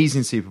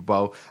amazing Super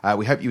Bowl.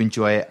 We hope you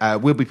enjoy it.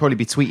 We'll probably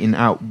be tweeting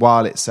out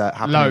while it's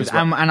happening. Loads.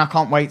 Well. And I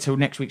can't wait till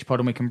next week's pod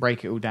and we can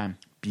break it all down.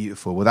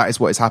 Beautiful. Well, that is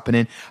what is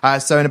happening.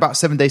 So in about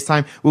 7 days'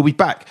 time, we'll be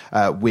back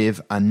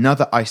with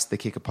another Ice the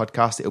Kicker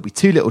podcast. It'll be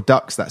Two Little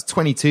Ducks. That's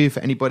 22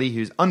 for anybody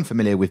who's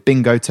unfamiliar with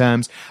bingo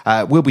terms.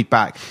 We'll be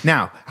back.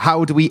 Now,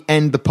 how do we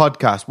end the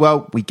podcast?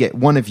 Well, we get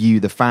one of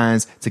you, the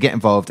fans, to get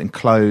involved and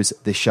close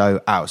the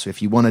show out. So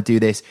if you want to do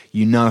this,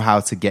 you know how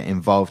to get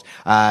involved.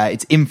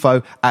 It's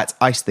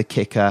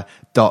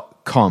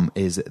info@icethekicker.com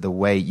is the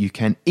way you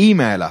can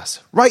email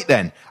us. Right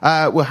then,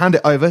 we'll hand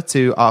it over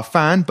to our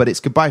fan, but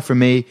it's goodbye from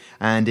me,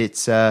 and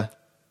it's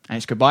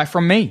goodbye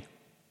from me.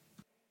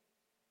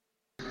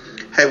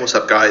 Hey, what's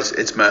up, guys?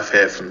 It's Murph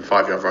here from the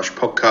 5 Yard Rush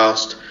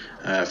podcast.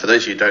 For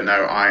those of you who don't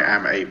know, I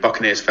am a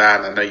Buccaneers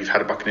fan. I know you've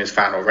had a Buccaneers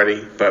fan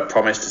already, but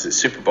promised as it's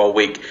Super Bowl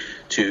week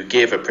to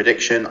give a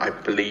prediction. I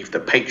believe the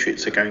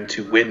Patriots are going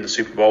to win the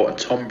Super Bowl and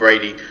Tom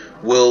Brady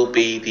will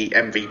be the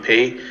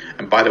MVP.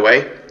 And by the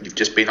way, you've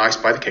just been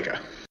iced by the kicker.